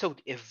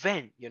 episode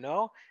event. You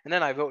know, and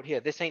then I wrote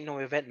here, this ain't no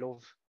event,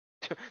 love.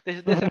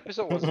 This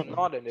episode was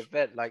not an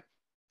event, like,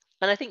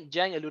 and I think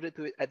Jang alluded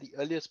to it at the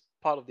earliest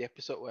part of the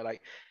episode where,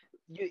 like,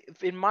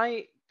 in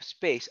my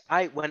space,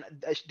 when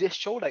this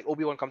show like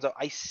Obi-Wan comes out,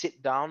 I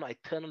sit down, I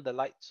turn on the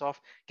lights off,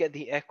 get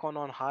the aircon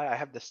on high, I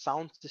have the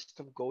sound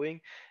system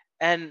going,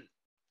 and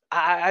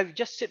I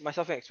just sit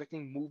myself and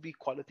expecting movie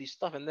quality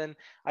stuff, and then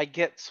I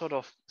get sort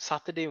of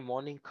Saturday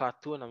morning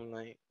cartoon. I'm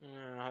like,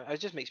 it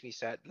just makes me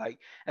sad. Like,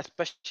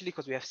 especially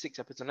because we have 6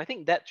 episodes, and I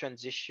think that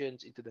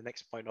transitions into the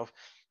next point of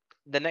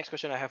the next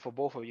question I have for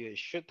both of you is: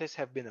 should this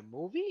have been a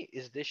movie?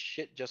 Is this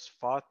shit just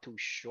far too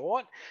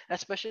short?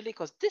 Especially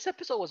because this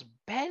episode was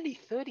barely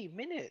 30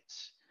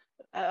 minutes.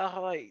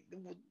 Like,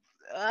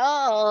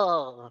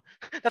 oh,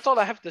 that's all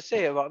I have to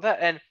say about that.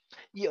 And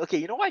yeah, okay,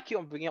 you know why I keep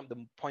on bringing up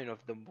the point of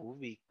the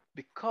movie?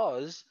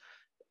 Because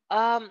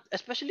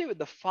especially with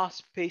the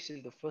fast pace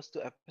in the first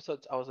 2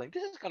 episodes, I was like,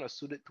 this is kind of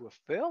suited to a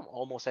film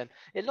almost, and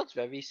it looks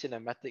very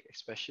cinematic,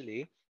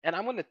 especially. And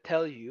I'm gonna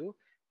tell you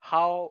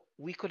how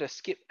we could have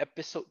skipped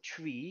episode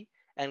 3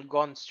 and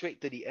gone straight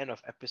to the end of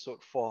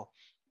episode 4.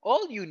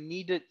 All you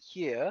needed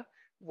here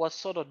was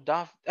sort of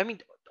Darth. I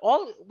mean,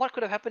 all what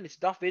could have happened is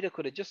Darth Vader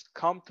could have just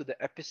come to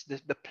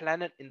the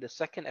planet in the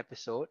second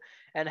episode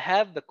and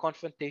have the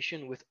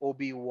confrontation with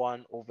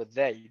Obi-Wan over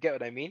there. You get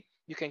what I mean?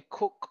 You can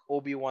cook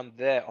Obi-Wan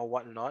there or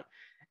whatnot.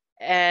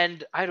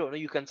 And I don't know,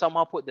 you can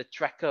somehow put the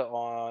tracker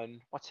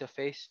on what's her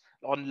face?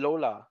 On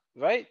Lola,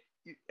 right?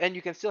 And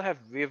you can still have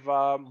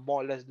Reva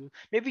more or less do.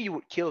 Maybe you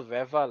would kill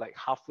Reva like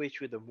halfway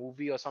through the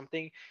movie or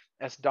something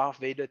as Darth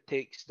Vader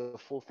takes the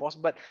full force.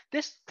 But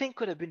this thing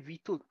could have been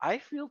retooled, I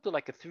feel, to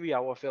like a 3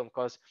 hour film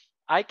because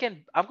I'm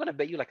gonna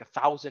bet you like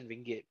 1,000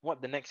 ringgit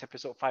what the next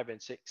episode 5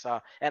 and 6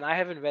 are. And I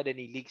haven't read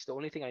any leaks. The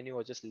only thing I knew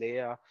was just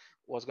Leia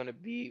was gonna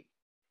be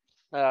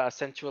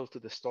central to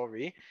the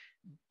story.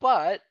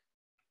 But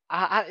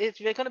it's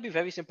going to be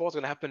very simple. What's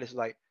going to happen is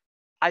like,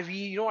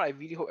 you know what I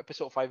really hope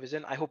episode 5 is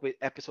in? I hope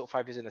episode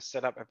 5 is in a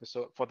setup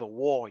episode for the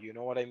war, you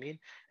know what I mean?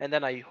 And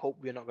then I hope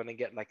we're not going to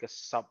get like a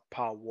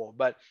subpar war.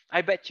 But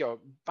I bet you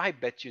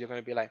they're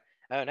going to be like,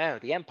 oh no,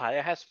 the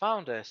Empire has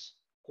found us.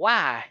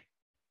 Why?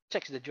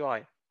 Checks the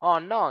droid. Oh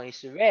no,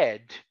 it's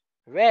red.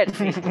 Red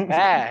means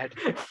bad.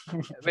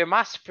 We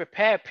must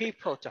prepare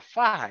people to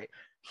fight.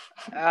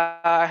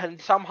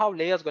 And somehow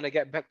Leia's gonna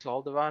get back to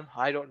Alderaan.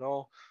 I don't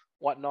know,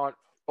 whatnot.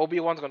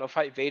 Obi-Wan's gonna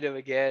fight Vader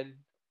again.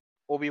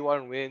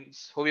 Obi-Wan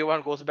wins.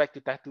 Obi-Wan goes back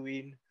to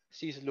Tatooine,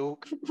 sees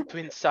Luke,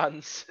 twin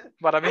sons.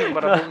 But boom,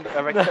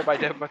 directed by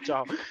Dev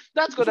Patel.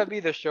 That's gonna be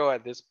the show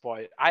at this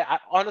point. I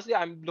honestly,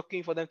 I'm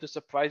looking for them to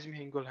surprise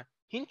me and go like,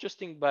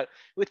 interesting. But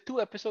with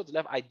 2 episodes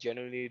left, I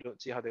genuinely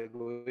don't see how they're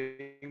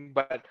going.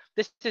 But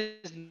this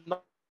is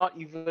not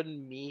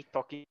even me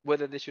talking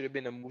whether this should have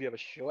been a movie or a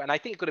show. And I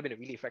think it could have been a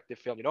really effective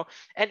film, you know?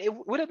 And it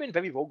would have been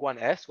very Rogue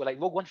One-esque, where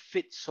like Rogue One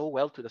fits so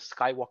well to the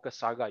Skywalker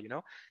saga, you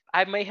know?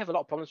 I may have a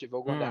lot of problems with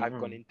Rogue One that I've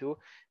gone into,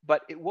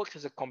 but it works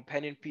as a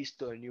companion piece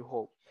to A New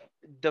Hope.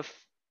 The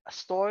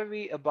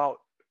story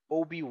about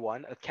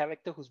Obi-Wan, a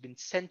character who's been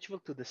central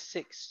to the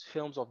 6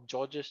 films of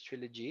George's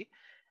trilogy,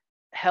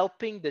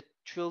 helping the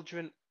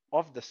children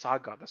of the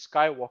saga, the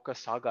Skywalker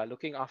saga,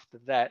 looking after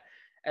that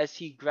as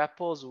he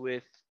grapples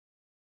with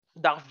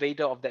Darth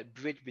Vader of that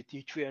bridge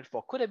between 3 and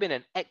 4 could have been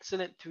an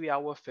excellent 3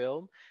 hour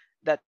film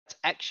that's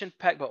action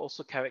packed but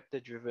also character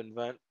driven.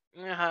 But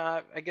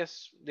I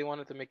guess they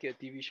wanted to make it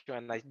a TV show,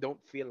 and I don't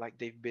feel like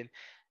they've been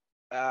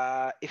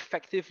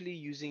effectively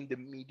using the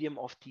medium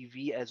of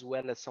TV as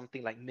well as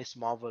something like Miss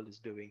Marvel is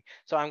doing.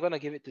 So I'm gonna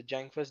give it to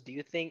Jang first. Do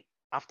you think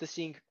after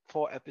seeing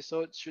 4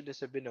 episodes, should this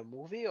have been a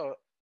movie or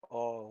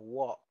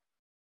what?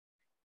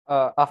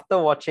 After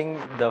watching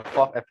the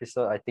 4th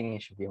episode, I think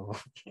it should be a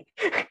movie.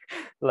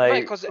 Right,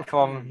 Like because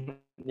from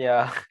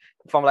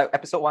like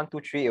episode 1, 2,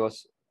 3, it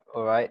was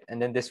all right.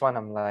 And then this one,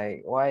 I'm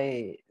like,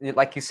 why?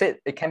 Like you said,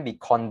 it can be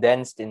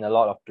condensed in a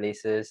lot of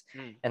places,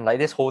 Mm. and like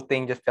this whole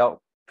thing just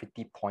felt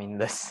pretty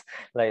pointless.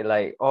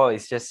 Like oh,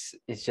 it's just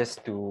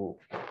to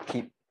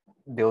keep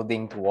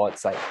building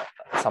towards like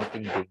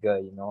something bigger,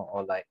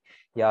 or like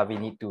yeah, we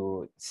need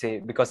to say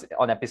because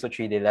on episode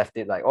 3 they left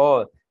it like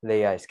oh,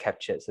 Leia is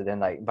captured, so then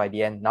like by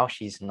the end now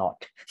she's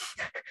not.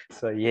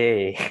 So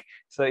yay.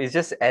 So it's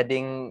just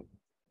adding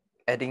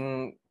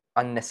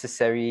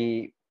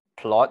unnecessary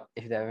plot,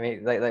 if that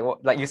makes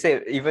like you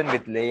said, even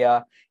with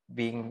Leia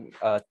being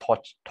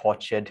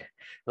tortured,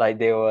 like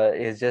they were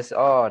it's just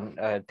oh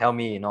tell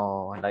me,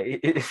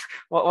 like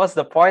what's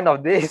the point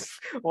of this?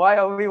 Why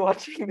are we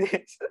watching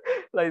this?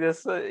 Like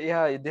this,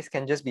 yeah, this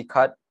can just be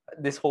cut.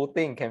 This whole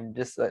thing can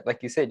just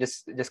like you said,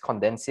 just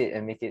condense it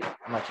and make it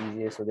much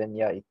easier, so then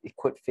yeah, it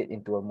could fit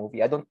into a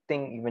movie. I don't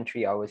think even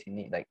 3 hours you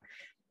need, like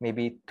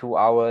maybe 2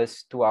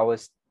 hours, 2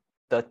 hours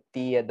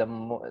 30 at the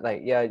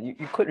like yeah, you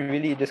could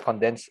really just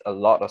condense a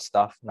lot of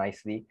stuff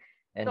nicely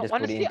and No, just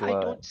put it honestly, into I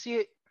a don't see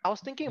it. I was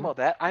thinking Mhm. about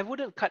that. I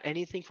wouldn't cut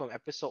anything from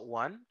episode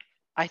one.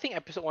 I think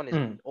episode one is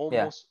Yeah.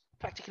 almost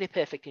practically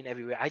perfect in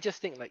every way. I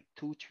just think like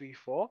two, three,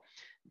 four,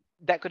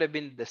 that could have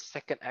been the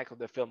second act of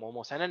the film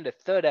almost. And then the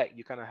third act,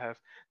 you kind of have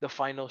the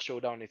final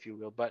showdown, if you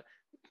will. But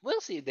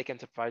we'll see if they can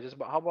surprise us.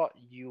 But how about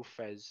you,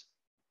 Fez?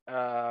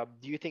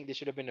 Do you think this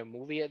should have been a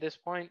movie at this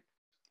point?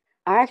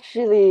 I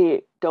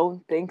actually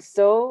don't think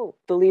so,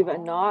 believe it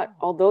or not.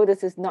 Oh. Although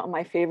this is not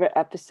my favorite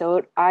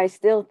episode, I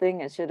still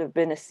think it should have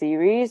been a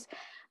series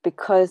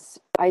because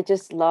I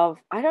just love,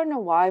 I don't know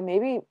why,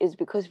 maybe it's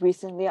because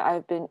recently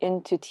I've been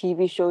into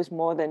TV shows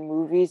more than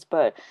movies,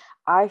 but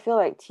I feel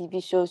like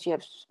TV shows you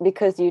have,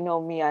 because you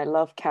know me, I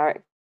love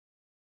characters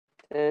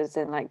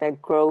and like their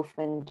growth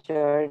and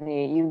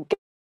journey. You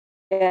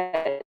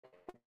get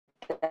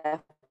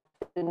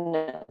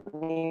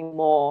definitely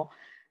more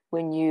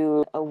when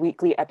you a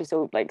weekly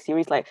episode like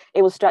series, like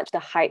it will stretch the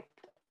hype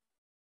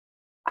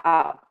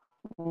up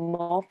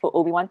more for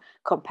Obi-Wan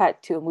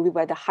compared to a movie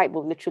where the hype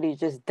will literally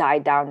just die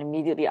down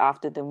immediately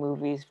after the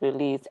movie's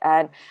release.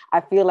 And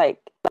I feel like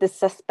the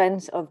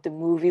suspense of the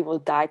movie will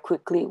die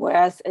quickly,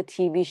 whereas a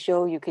TV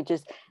show you could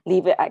just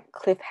leave it at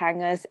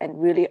cliffhangers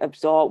and really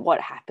absorb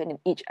what happened in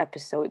each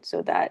episode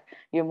so that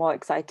you're more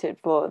excited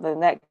for the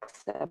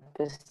next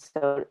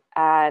episode.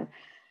 And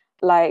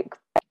like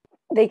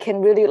they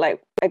can really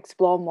like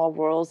explore more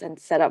worlds and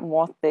set up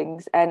more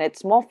things, and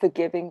it's more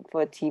forgiving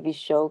for a TV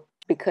show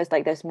because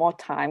like there's more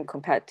time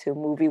compared to a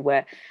movie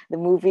where the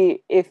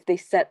movie, if they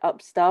set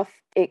up stuff,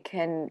 it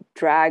can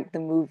drag the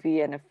movie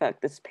and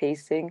affect its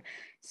pacing.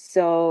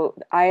 So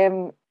I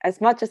am,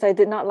 as much as I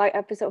did not like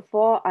episode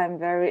 4, I'm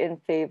very in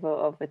favor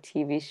of a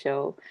TV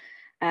show.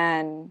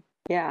 And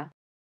yeah.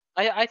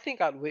 I think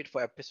I'd wait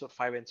for episode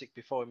 5 and 6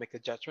 before we make a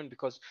judgment,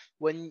 because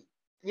when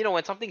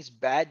when something's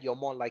bad, you're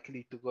more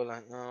likely to go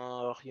like,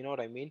 oh, you know what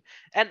I mean?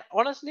 And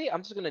honestly,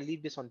 I'm just gonna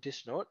leave this on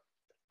this note.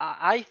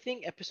 I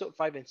think episode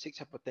 5 and 6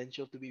 have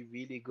potential to be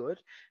really good,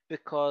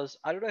 because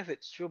I don't know if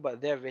it's true,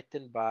 but they're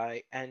written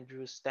by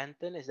Andrew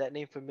Stanton. Is that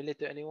name familiar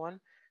to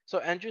anyone? So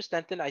Andrew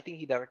Stanton, I think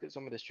he directed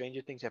some of the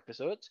Stranger Things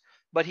episodes,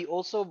 but he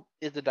also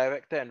is the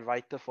director and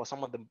writer for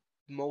some of the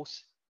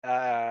most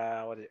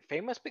what is it,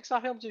 famous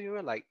Pixar films, if you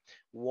were like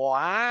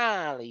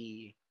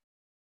Wally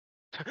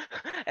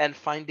and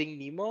Finding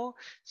Nemo.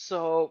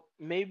 So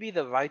maybe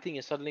the writing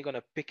is suddenly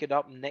gonna pick it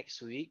up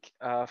next week,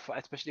 for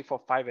especially for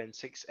 5 and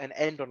 6, and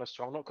end on a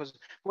strong note. Because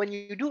when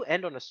you do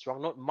end on a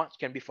strong note, much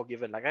can be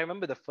forgiven. Like I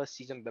remember the first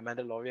season of The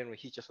Mandalorian, where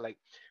he's just like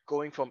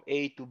going from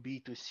A to B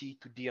to C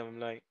to D. I'm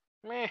like,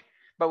 meh.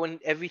 But when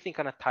everything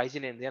kind of ties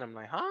in the end, I'm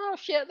like, oh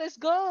shit, this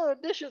good.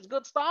 This shit's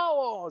good Star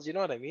Wars. You know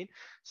what I mean?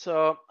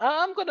 So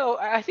I'm gonna.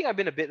 I think I've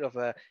been a bit of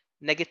a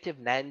negative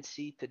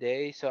Nancy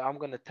today, so I'm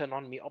gonna turn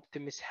on me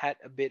optimist hat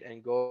a bit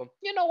and go,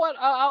 you know what?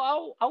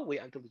 I'll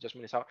wait until the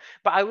judgment is out.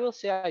 But I will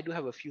say I do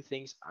have a few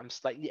things I'm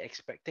slightly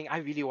expecting. I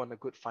really want a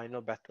good final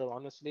battle,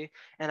 honestly,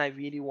 and I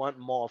really want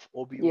more of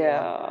Obi-Wan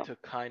Yeah. to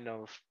kind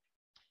of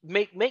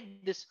make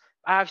this.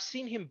 I've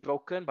seen him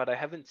broken, but I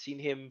haven't seen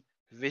him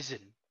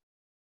risen.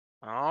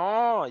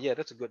 Oh, yeah,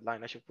 that's a good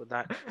line. I should put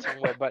that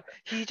somewhere. But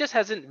he just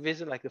hasn't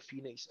risen like a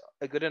phoenix,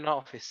 a good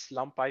enough of his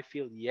slump, I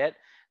feel, yet.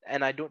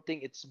 And I don't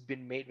think it's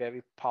been made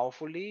very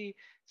powerfully.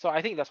 So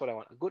I think that's what I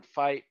want. A good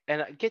fight.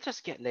 And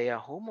just get Leia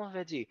home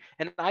already.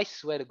 And I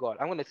swear to God,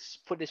 I'm going to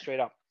put this straight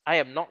up. I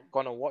am not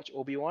going to watch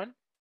Obi-Wan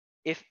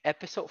if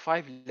episode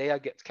 5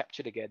 Leia gets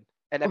captured again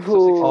and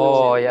episode 6 is the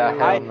Oh same. yeah, Like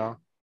hell Ooh. no.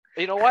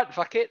 you know what?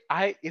 Fuck it.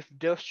 If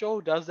the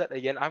show does that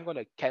again, I'm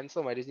gonna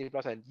cancel my Disney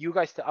Plus, and you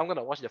guys. I'm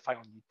gonna watch the fight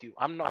on YouTube.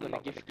 I'm not gonna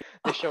give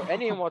the show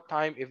any more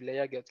time. If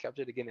Leia gets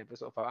captured again in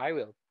episode 5, I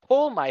will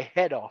pull my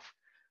head off.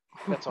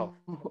 That's all.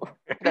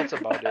 That's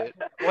about it.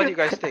 What do you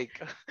guys think?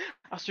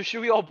 So should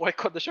we all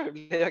boycott the show if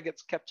Leia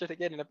gets captured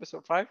again in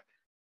episode 5?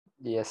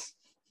 Yes.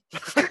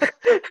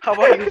 How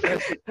about you,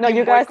 Fez? No, You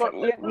you guys,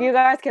 boycott? you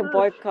guys can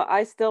boycott.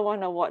 I still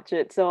want to watch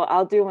it, so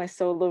I'll do my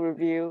solo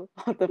review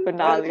of the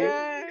finale.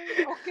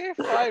 Okay, okay,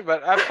 fine,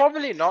 but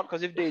probably not,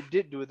 because if they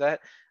did do that,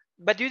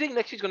 But do you think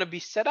next week's gonna be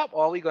set up,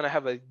 or are we gonna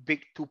have a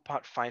big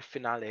two-part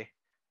finale?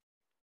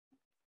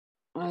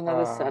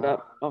 Another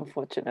setup,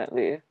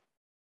 unfortunately.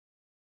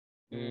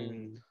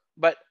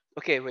 But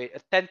okay, wait,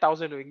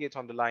 10,000 ringgit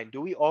on the line. Do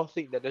we all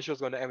think that the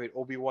show's gonna end with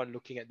Obi-Wan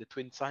looking at the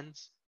twin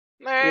suns?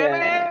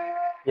 Yeah.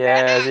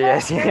 Yes,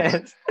 yes,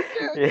 yes.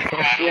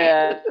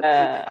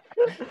 Yeah.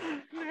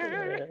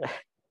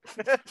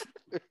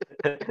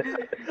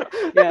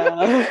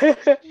 Yeah.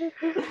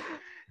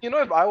 You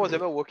know, if I was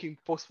ever working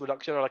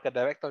post-production or like a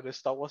director of the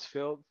Star Wars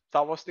film,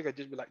 Star Wars thing, I'd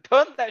just be like,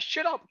 turn that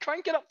shit up,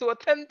 crank it up to a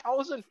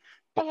 10,000.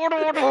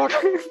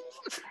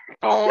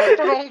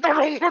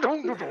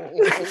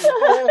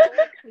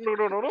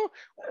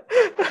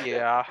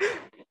 Yeah.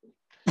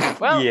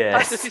 Well, time to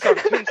Yes. see some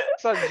twin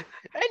suns.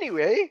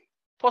 Anyway,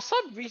 for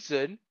some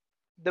reason,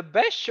 the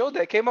best show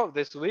that came out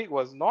this week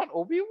was not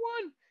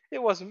Obi-Wan.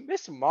 It was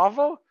Miss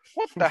Marvel.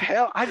 What the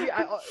hell? I mean,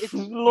 it's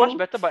much Lol.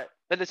 better, but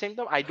at the same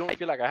time, I don't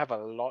feel like I have a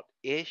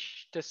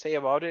lot-ish to say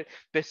about it.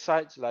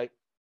 Besides, like,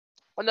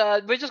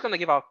 we're just gonna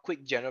give our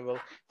quick general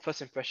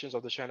first impressions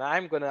of the show, and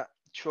I'm gonna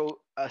throw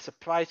a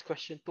surprise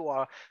question to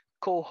our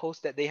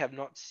co-host that they have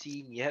not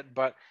seen yet.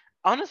 But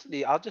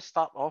honestly, I'll just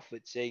start off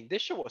with saying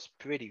this show was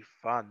pretty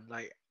fun.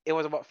 Like, it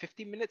was about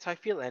 50 minutes, I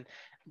feel, and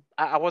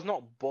I was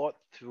not bored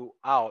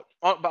throughout.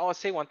 But I'll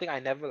say one thing: I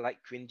never like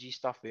cringy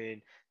stuff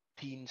in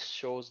teen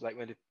shows, like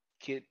when the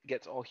kid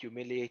gets all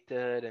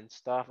humiliated and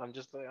stuff. I'm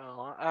just like,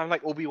 oh, I'm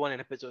like Obi-Wan in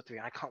episode 3.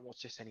 I can't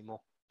watch this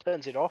anymore.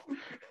 Turns it off.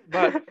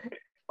 But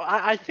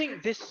I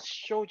think this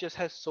show just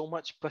has so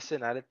much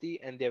personality,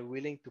 and they're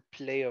willing to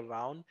play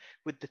around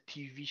with the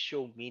TV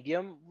show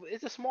medium.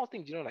 It's a small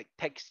thing, like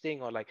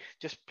texting or like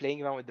just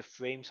playing around with the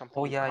frame, something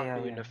Oh you yeah, can't yeah,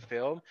 do in yeah. a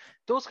film.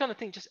 Those kind of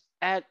things just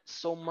add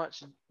so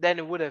much. Then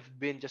it would have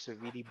been just a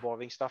really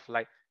boring stuff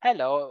like,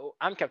 "Hello,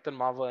 I'm Captain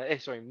Marvel."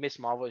 Sorry, Miss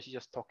Marvel. She's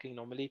just talking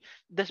normally.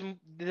 There's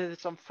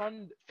some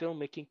fun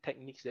filmmaking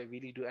techniques that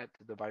really do add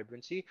to the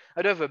vibrancy.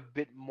 I do have a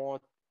bit more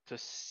to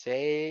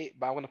say,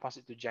 but I want to pass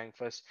it to Jang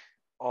first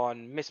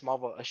on Miss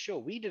Marvel, a show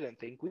we didn't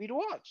think we'd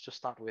watch to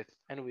start with,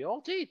 and we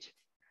all did.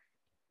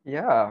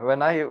 Yeah,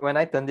 when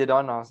I turned it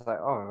on, I was like,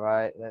 all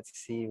right, let's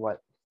see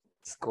what's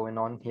going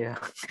on here.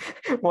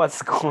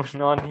 What's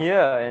going on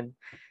here? And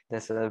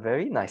there's a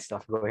very nice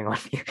stuff going on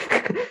here.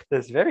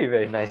 There's very,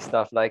 very nice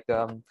stuff. Like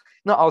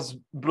no, I was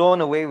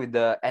blown away with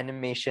the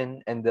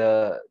animation and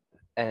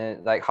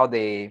like how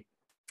they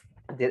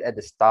did at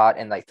the start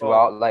and like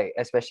throughout, like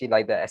especially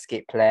like the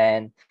escape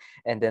plan,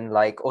 and then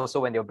like also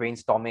when they were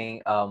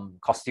brainstorming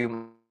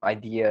costume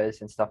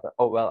ideas and stuff.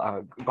 Oh well,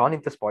 I've gone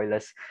into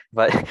spoilers,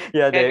 but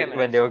yeah, they Can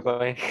when they were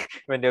going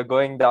when they were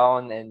going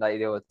down and like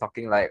they were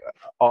talking like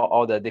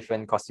all the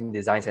different costume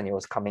designs, and it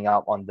was coming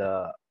up on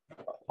the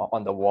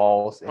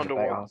walls in on the the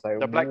back. wall, I was like,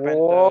 the Black Panther, Doctor Strange,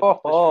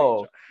 whoa,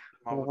 Marvel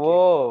cape.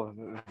 whoa,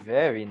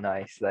 very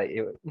nice. Like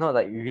it, no,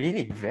 like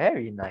really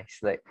very nice.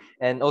 Like,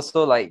 and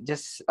also like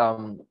just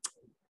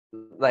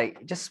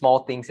like just small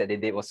things that they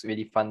did was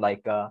really fun,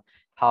 like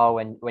how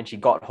when she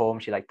got home,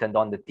 she like turned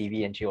on the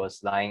TV and she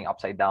was lying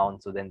upside down,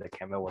 so then the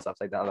camera was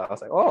upside down. I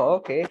was like, oh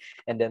okay.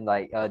 And then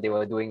like they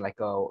were doing like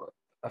a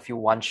few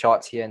one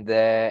shots here and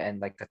there,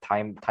 and like a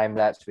time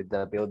lapse with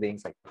the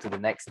buildings like to the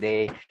next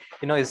day.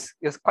 It was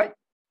quite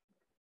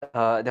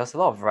there was a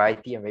lot of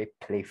variety and very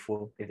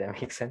playful, if that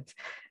makes sense.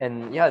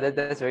 And yeah,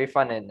 that's very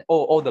fun. And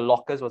oh, the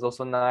lockers was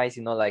also nice,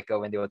 like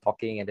when they were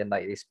talking and then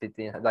like they split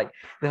in, like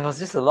there was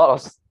just a lot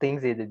of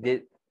things they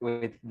did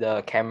with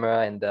the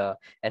camera and the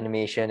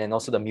animation, and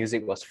also the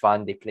music was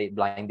fun. They played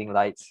Blinding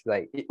Lights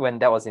when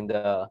that was in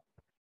the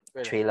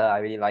Really? trailer. I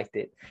really liked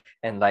it,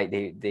 and like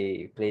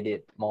they played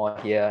it more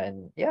here,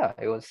 and yeah,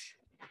 it was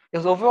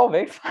overall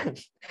very fun.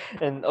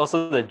 And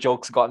also the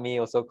jokes got me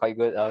also quite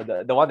good.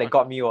 The one that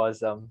got me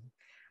was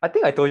I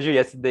think I told you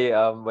yesterday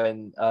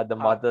when the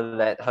mother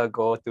let her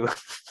go to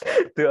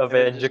to And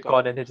then just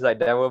got AvengerCon, and it's like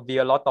there will be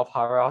a lot of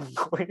haram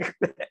going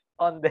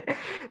on there.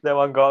 That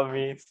one got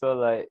me. So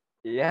like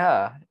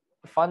yeah,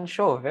 fun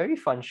show, very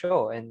fun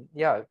show, and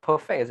yeah,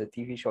 perfect as a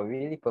TV show,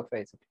 really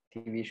perfect as a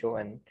TV show.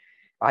 And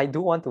I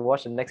do want to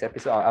watch the next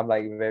episode. I'm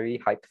like very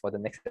hyped for the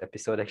next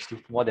episode,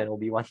 actually, more than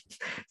Obi-Wan.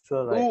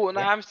 So like Ooh, and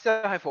yeah. I'm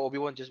still high for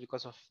Obi-Wan just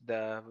because of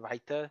the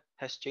writer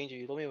has changed.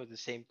 You told me it was the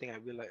same thing.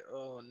 I'd be like,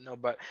 oh no,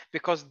 but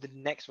because the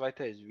next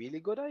writer is really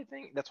good, I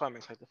think that's why I'm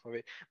excited for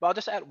it. But I'll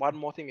just add one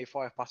more thing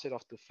before I pass it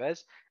off to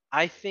Fez.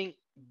 I think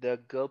the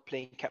girl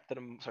playing I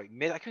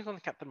can't call her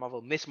Captain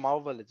Marvel. Miss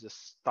Marvel is a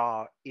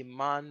star,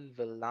 Iman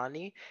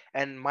Vellani,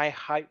 and my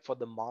hype for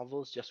the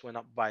Marvels just went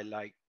up by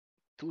like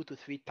 2 to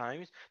 3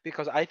 times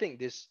because I think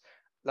this,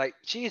 like,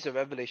 she is a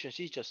revelation.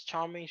 She's just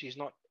charming. She's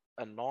not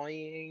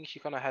annoying.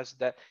 She kind of has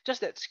that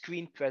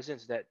screen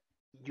presence that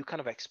you kind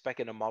of expect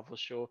in a Marvel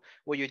show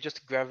where you're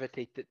just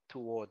gravitated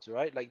towards,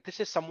 right? Like, this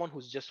is someone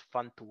who's just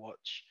fun to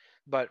watch.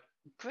 But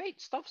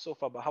great stuff so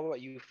far. But how about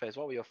you, Fez?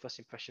 What were your first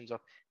impressions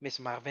of Miss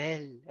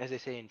Marvel, as they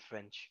say in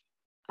French?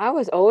 I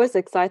was always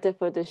excited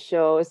for the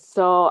show,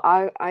 so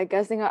I'm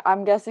guessing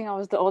I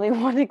was the only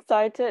one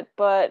excited.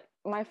 But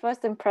my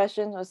first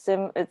impression was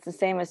it's the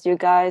same as you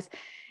guys.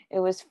 It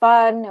was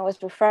fun, it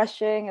was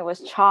refreshing, it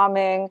was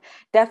charming,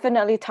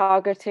 definitely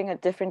targeting a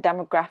different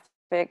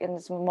demographic, and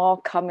it's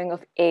more coming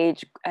of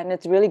age, and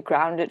it's really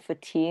grounded for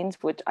teens,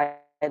 which I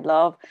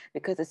love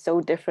because it's so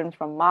different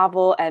from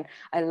Marvel, and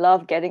I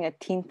love getting a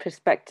teen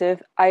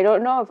perspective. I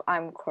don't know if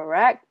I'm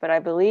correct, but I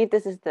believe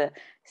this is the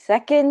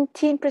second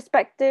teen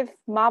perspective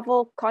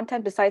Marvel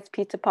content besides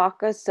Peter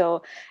Parker.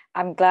 So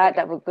I'm glad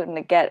that we're going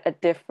to get a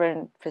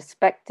different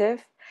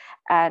perspective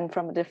and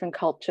from a different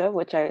culture,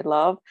 which I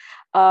love.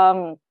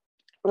 Um,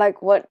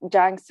 like what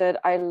Jang said,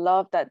 I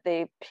love that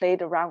they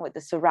played around with the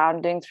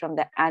surroundings from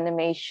the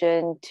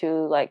animation to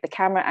like the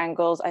camera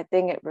angles. I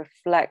think it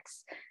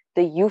reflects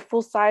the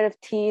youthful side of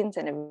teens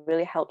and it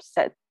really helps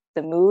set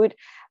the mood.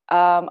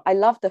 I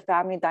love the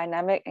family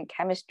dynamic and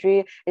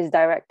chemistry is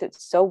directed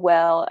so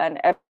well, and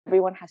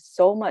everyone has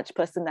so much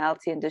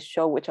personality in this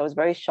show, which I was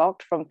very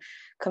shocked from.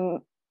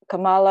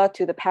 Kamala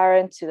to the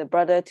parents to the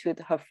brother to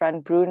her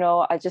friend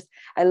Bruno.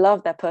 I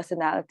love their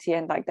personality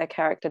and like their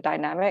character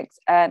dynamics,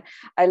 and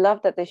I love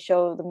that they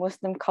show the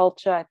Muslim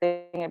culture. I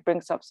think it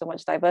brings up so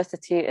much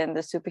diversity in the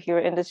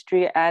superhero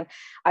industry, and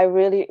I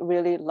really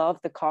really love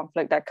the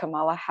conflict that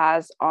Kamala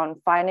has on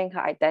finding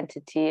her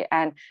identity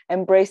and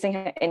embracing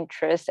her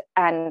interests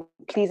and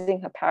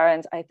pleasing her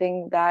parents. I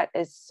think that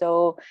is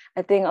so,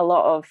 I think a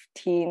lot of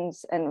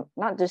teens, and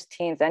not just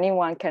teens,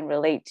 anyone can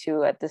relate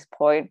to at this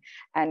point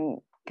and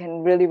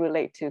can really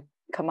relate to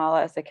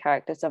Kamala as a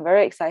character. So I'm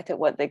very excited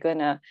what they're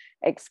gonna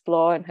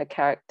explore in her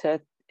character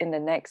in the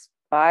next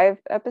 5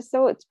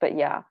 episodes. But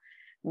yeah,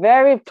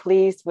 very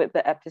pleased with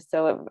the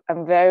episode.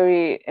 I'm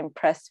very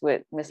impressed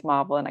with Miss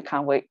Marvel, and I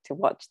can't wait to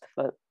watch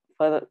the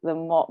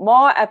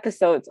more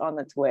episodes on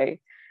its way.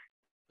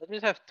 I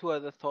just have two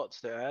other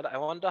thoughts to add. I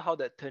wonder how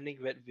that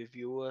turning red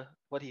reviewer,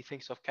 what he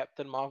thinks of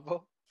Captain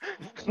Marvel.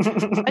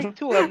 I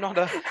too am not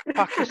a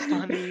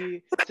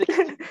Pakistani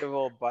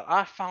 16-year-old, but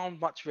I found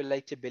much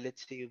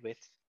relatability with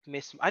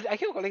I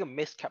keep calling her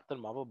Miss Captain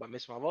Marvel, but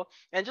Miss Marvel.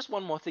 And just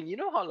one more thing, you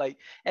know how like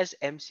as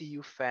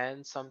MCU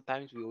fans,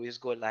 sometimes we always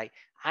go like,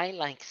 I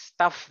like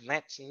stuff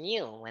that's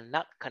new and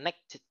not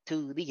connected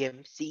to the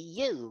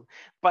MCU.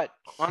 But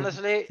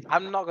honestly,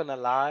 I'm not gonna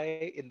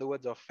lie, in the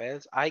words of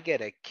fans, I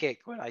get a kick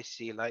when I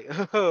see like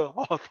oh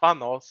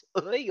Thanos.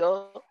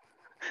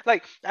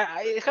 Like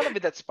it's kind of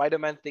with that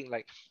Spider-Man thing.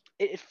 Like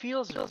it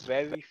feels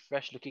very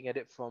fresh looking at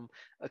it from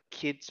a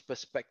kid's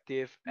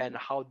perspective and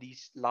how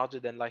these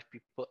larger than life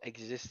people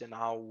exist in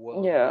our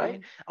world, Yeah.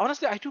 right?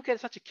 Honestly, I do get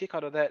such a kick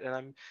out of that, and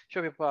I'm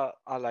sure people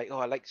are like, oh,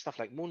 I like stuff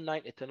like Moon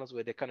Knight, Eternals,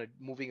 where they're kind of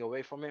moving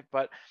away from it,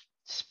 but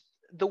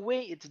the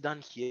way it's done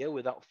here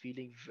without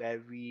feeling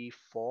very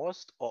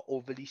forced or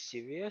overly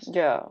serious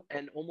Yeah.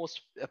 and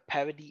almost a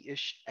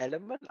parody-ish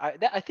element,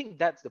 I think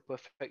that's the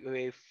perfect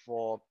way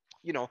for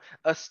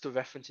us to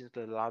reference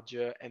into the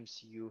larger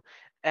MCU.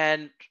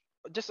 And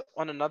just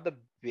on another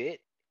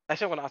bit,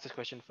 actually, I want to ask this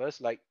question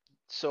first. Like,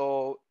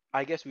 so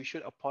I guess we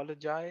should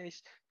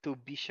apologize to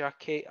Bisha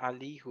K.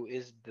 Ali, who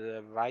is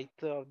the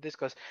writer of this,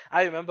 because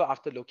I remember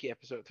after Loki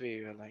episode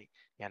 3, we were like,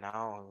 yeah,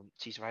 now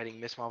she's writing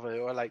Miss Marvel. We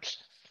were like,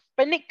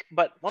 panic.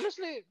 But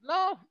honestly,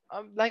 no.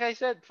 Like I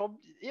said, from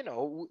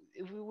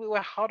we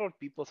were hard on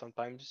people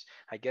sometimes,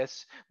 I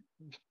guess,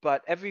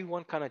 but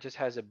everyone kind of just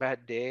has a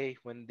bad day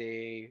when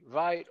they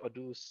write or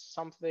do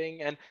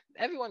something, and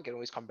everyone can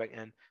always come back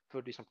and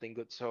produce something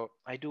good. So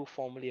I do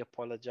formally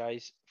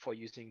apologize for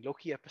using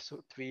Loki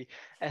episode 3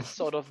 as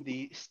sort of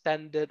the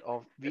standard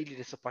of really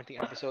disappointing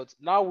episodes.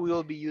 Now we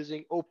will be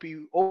using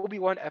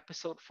Obi-Wan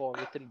episode 4,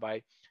 written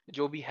by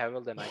Joby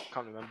Harold, and I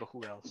can't remember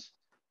who else.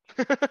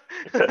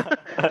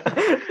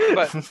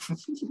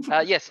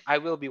 But yes, I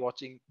will be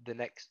watching the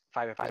next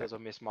 5 episodes of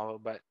Miss Marvel.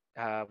 But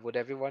would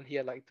everyone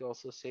here like to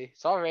also say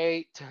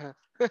sorry?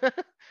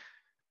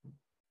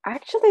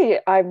 Actually,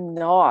 I'm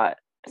not,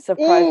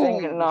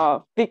 surprising Ooh.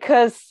 enough,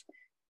 because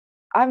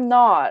I'm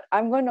not.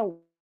 I'm going to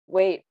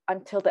wait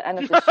until the end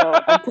of the show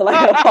until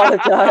I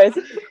apologize.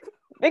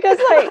 Because,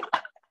 like,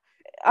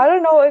 I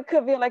don't know, it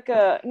could be like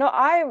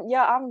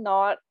I'm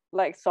not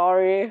like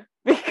sorry,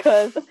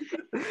 because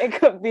it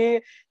could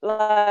be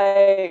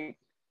like,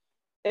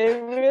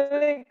 it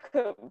really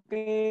could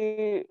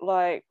be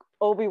like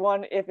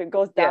Obi-Wan if it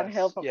goes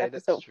downhill Yes, from yeah,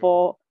 that's episode true.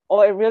 4,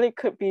 or it really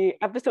could be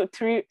episode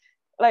 3.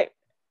 Like,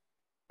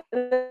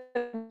 the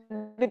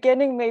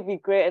beginning may be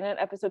great, and then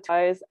episode 2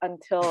 is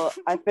until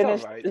I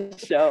finish right. the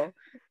show.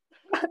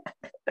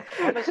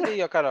 Honestly,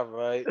 you're kind of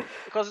right,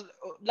 because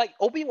like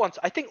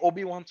I think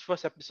Obi-Wan's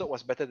first episode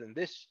was better than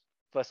this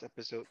first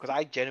episode, because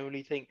I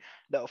genuinely think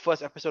the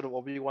first episode of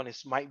Obi-Wan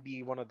might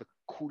be one of the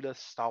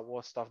coolest Star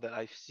Wars stuff that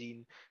I've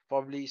seen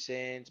probably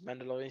since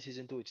Mandalorian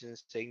season 2, which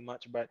isn't saying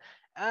much, but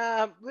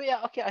yeah,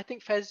 okay, I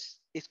think Fez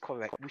is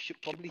correct. We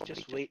should probably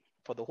just wait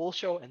for the whole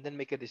show and then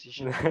make a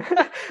decision.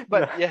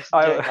 But No, yes,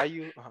 I- Jang, are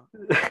you?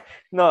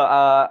 No,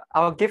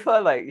 I'll give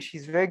her, like,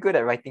 she's very good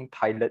at writing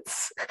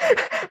pilots,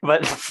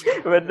 but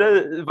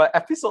but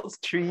episodes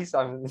 3,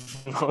 I'm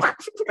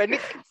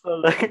Panic. so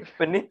like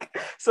panic.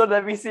 So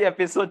let me see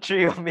episode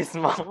 3 of Miss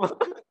Marvel.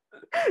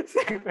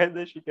 seeing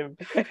whether she can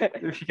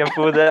if she can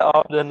pull that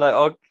off. Then like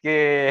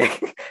okay,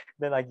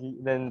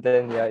 then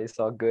yeah, it's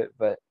all good.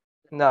 But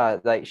nah,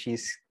 like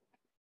she's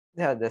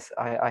yeah.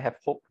 I have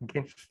hope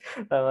again.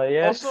 I'm like,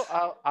 yes.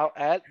 Also, I'll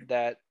add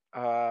that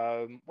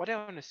what do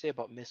I want to say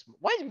about Miss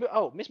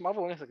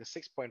Marvel only has like a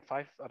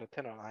 6.5 out of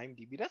 10 on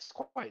IMDb. That's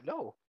quite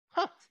low.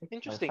 Huh,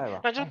 interesting. 6.5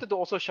 And I just wanted to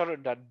also shout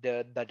out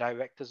the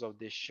directors of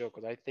this show,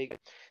 because I think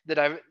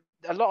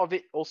a lot of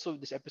it also,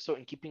 this episode,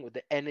 in keeping with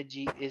the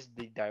energy, is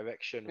the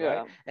direction, right?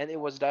 Yeah. And it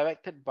was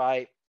directed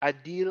by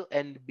Adil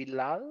and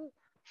Bilal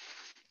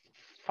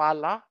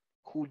Fala,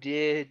 who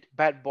did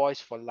Bad Boys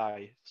for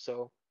Life.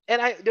 So,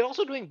 and they're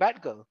also doing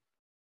Batgirl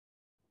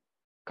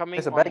coming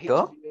There's a on bad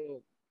girl.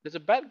 HBO. There's a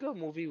Batgirl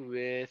movie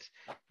with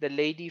the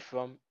lady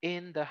from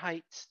In the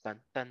Heights. Dun,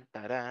 dun,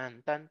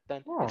 dun, dun,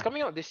 dun. Oh. It's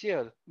coming out this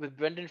year with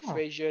Brendan Oh.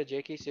 Fraser,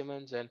 J.K.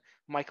 Simmons, and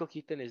Michael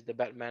Keaton is the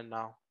Batman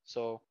now.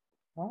 So,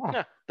 Oh.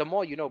 yeah, the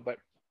more you know. But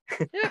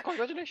yeah,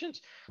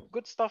 congratulations,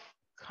 good stuff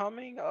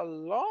coming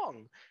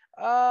along.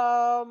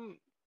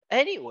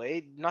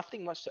 Anyway,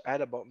 nothing much to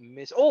add about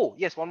Miss. Oh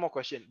yes, one more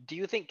question. Do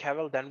you think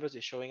Carol Danvers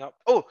is showing up?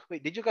 Oh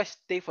wait, did you guys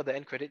stay for the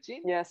end credit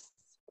scene? Yes,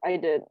 I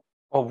did.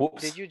 Oh,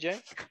 whoops. Did you,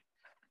 Jeng?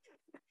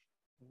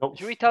 Nope.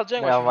 Should we tell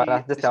Jeng, or Yeah, should Mana,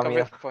 he just tell discover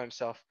me it for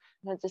himself?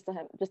 No, just tell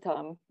him.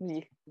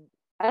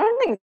 I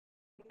don't think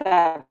it's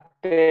that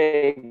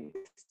big.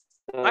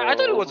 I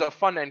thought it was So a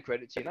fun end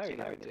credit scene. I really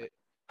liked it.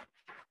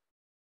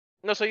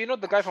 No, so you know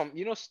the guy from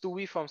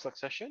Stewie from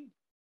Succession,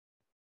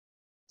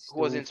 who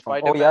was in Stewie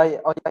from- Spider-Man. Oh yeah,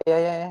 oh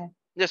yeah.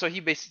 Yeah, so he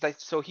basically,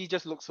 so he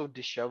just looks so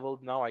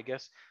disheveled now, I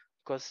guess,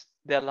 because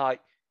they're like,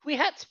 we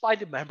had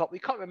Spider-Man, but we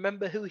can't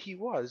remember who he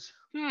was.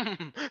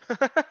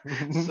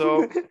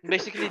 So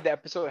basically, the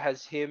episode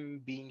has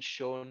him being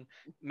shown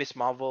Miss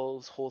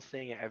Marvel's whole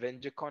thing at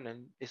AvengerCon,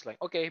 and it's like,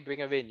 okay, bring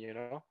her in, you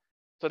know.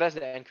 So that's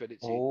the end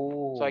credit scene.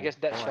 Oh. So I guess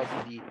that shall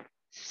be the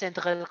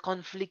central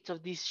conflict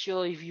of this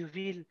show, if you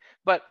will.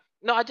 But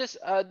no, I just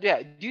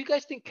yeah. Do you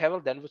guys think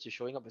Carol Danvers is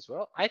showing up as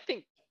well? I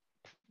think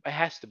it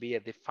has to be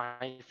at the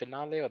final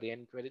finale or the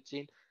end credit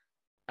scene.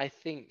 I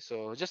think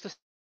so. Just to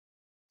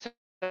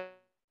set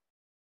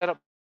up the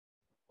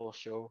whole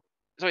show.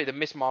 Sorry, the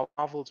Miss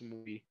Marvel's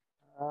movie.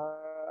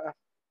 Uh,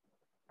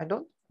 I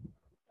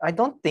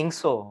don't think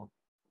so.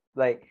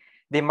 Like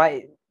they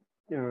might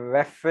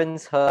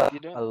reference her You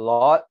don't? a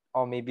lot,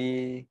 or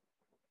maybe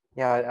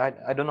yeah.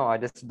 I don't know. I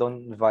just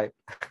don't vibe.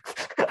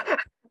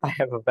 I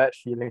have a bad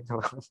feeling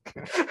about.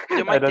 They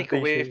I might don't take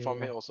think away she-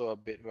 from it also a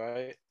bit,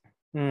 right?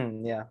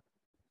 Yeah.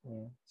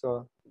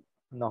 So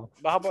no.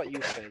 But how about you,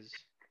 Fez?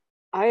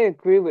 I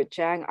agree with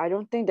Jang. I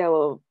don't think that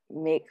will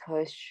make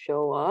her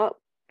show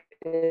up,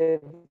 if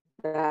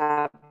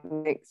that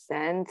makes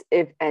sense.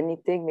 If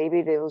anything,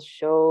 maybe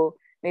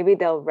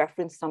they'll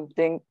reference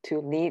something to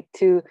lead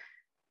to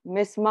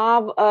Miss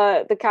Marvel,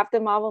 the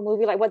Captain Marvel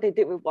movie, like what they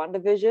did with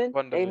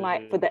WandaVision. They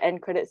might, for the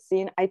end credit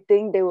scene, I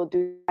think they will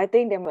do. I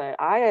think they might.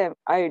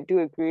 I do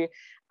agree.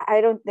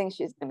 I don't think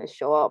she's gonna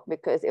show up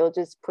because it'll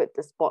just put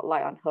the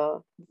spotlight on her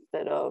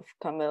instead of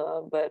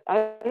Camilla. But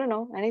I don't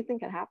know. Anything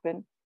can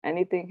happen.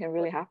 Anything can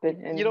really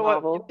happen in You know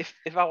Marvel. what?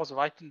 If I was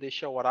writing this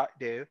show, what I'd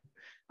do,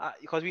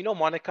 because we know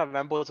Monica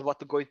Rambeau is about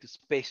to go into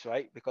space,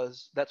 right?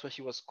 Because that's what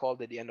she was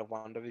called at the end of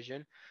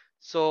WandaVision.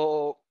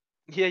 So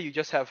here you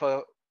just have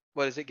her.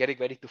 What is it? Getting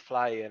ready to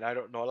fly, and I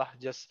don't know lah.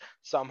 Just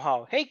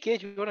somehow, hey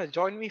kid, you wanna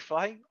join me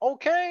flying?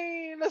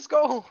 Okay, let's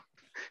go.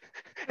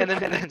 And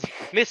then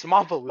Miss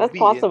Marvel will That's be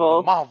possible.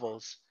 in the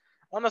Marvels.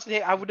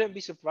 Honestly, I wouldn't be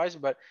surprised,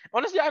 but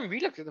honestly, I'm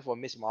really excited for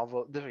Miss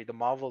Marvel. The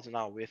Marvels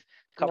now with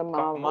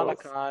Kamala Marvels.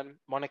 Khan,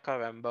 Monica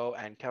Rambeau,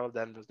 and Carol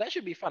Danvers. That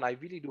should be fun. I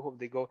really do hope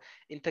they go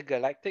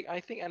intergalactic. I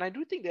think, and I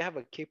do think they have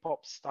a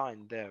K-pop star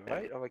in there,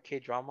 right? Or a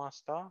K-drama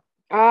star.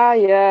 Ah,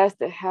 yes,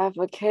 they have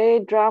a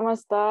K-drama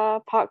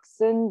star, Park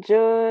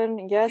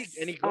Seo-joon. Yes,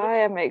 any good? I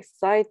am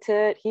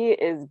excited. He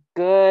is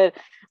good.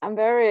 I'm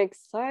very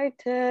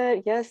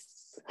excited. Yes.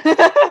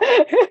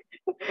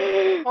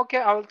 Okay,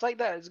 I will take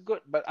that. It's good,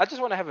 but I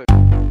just want to have a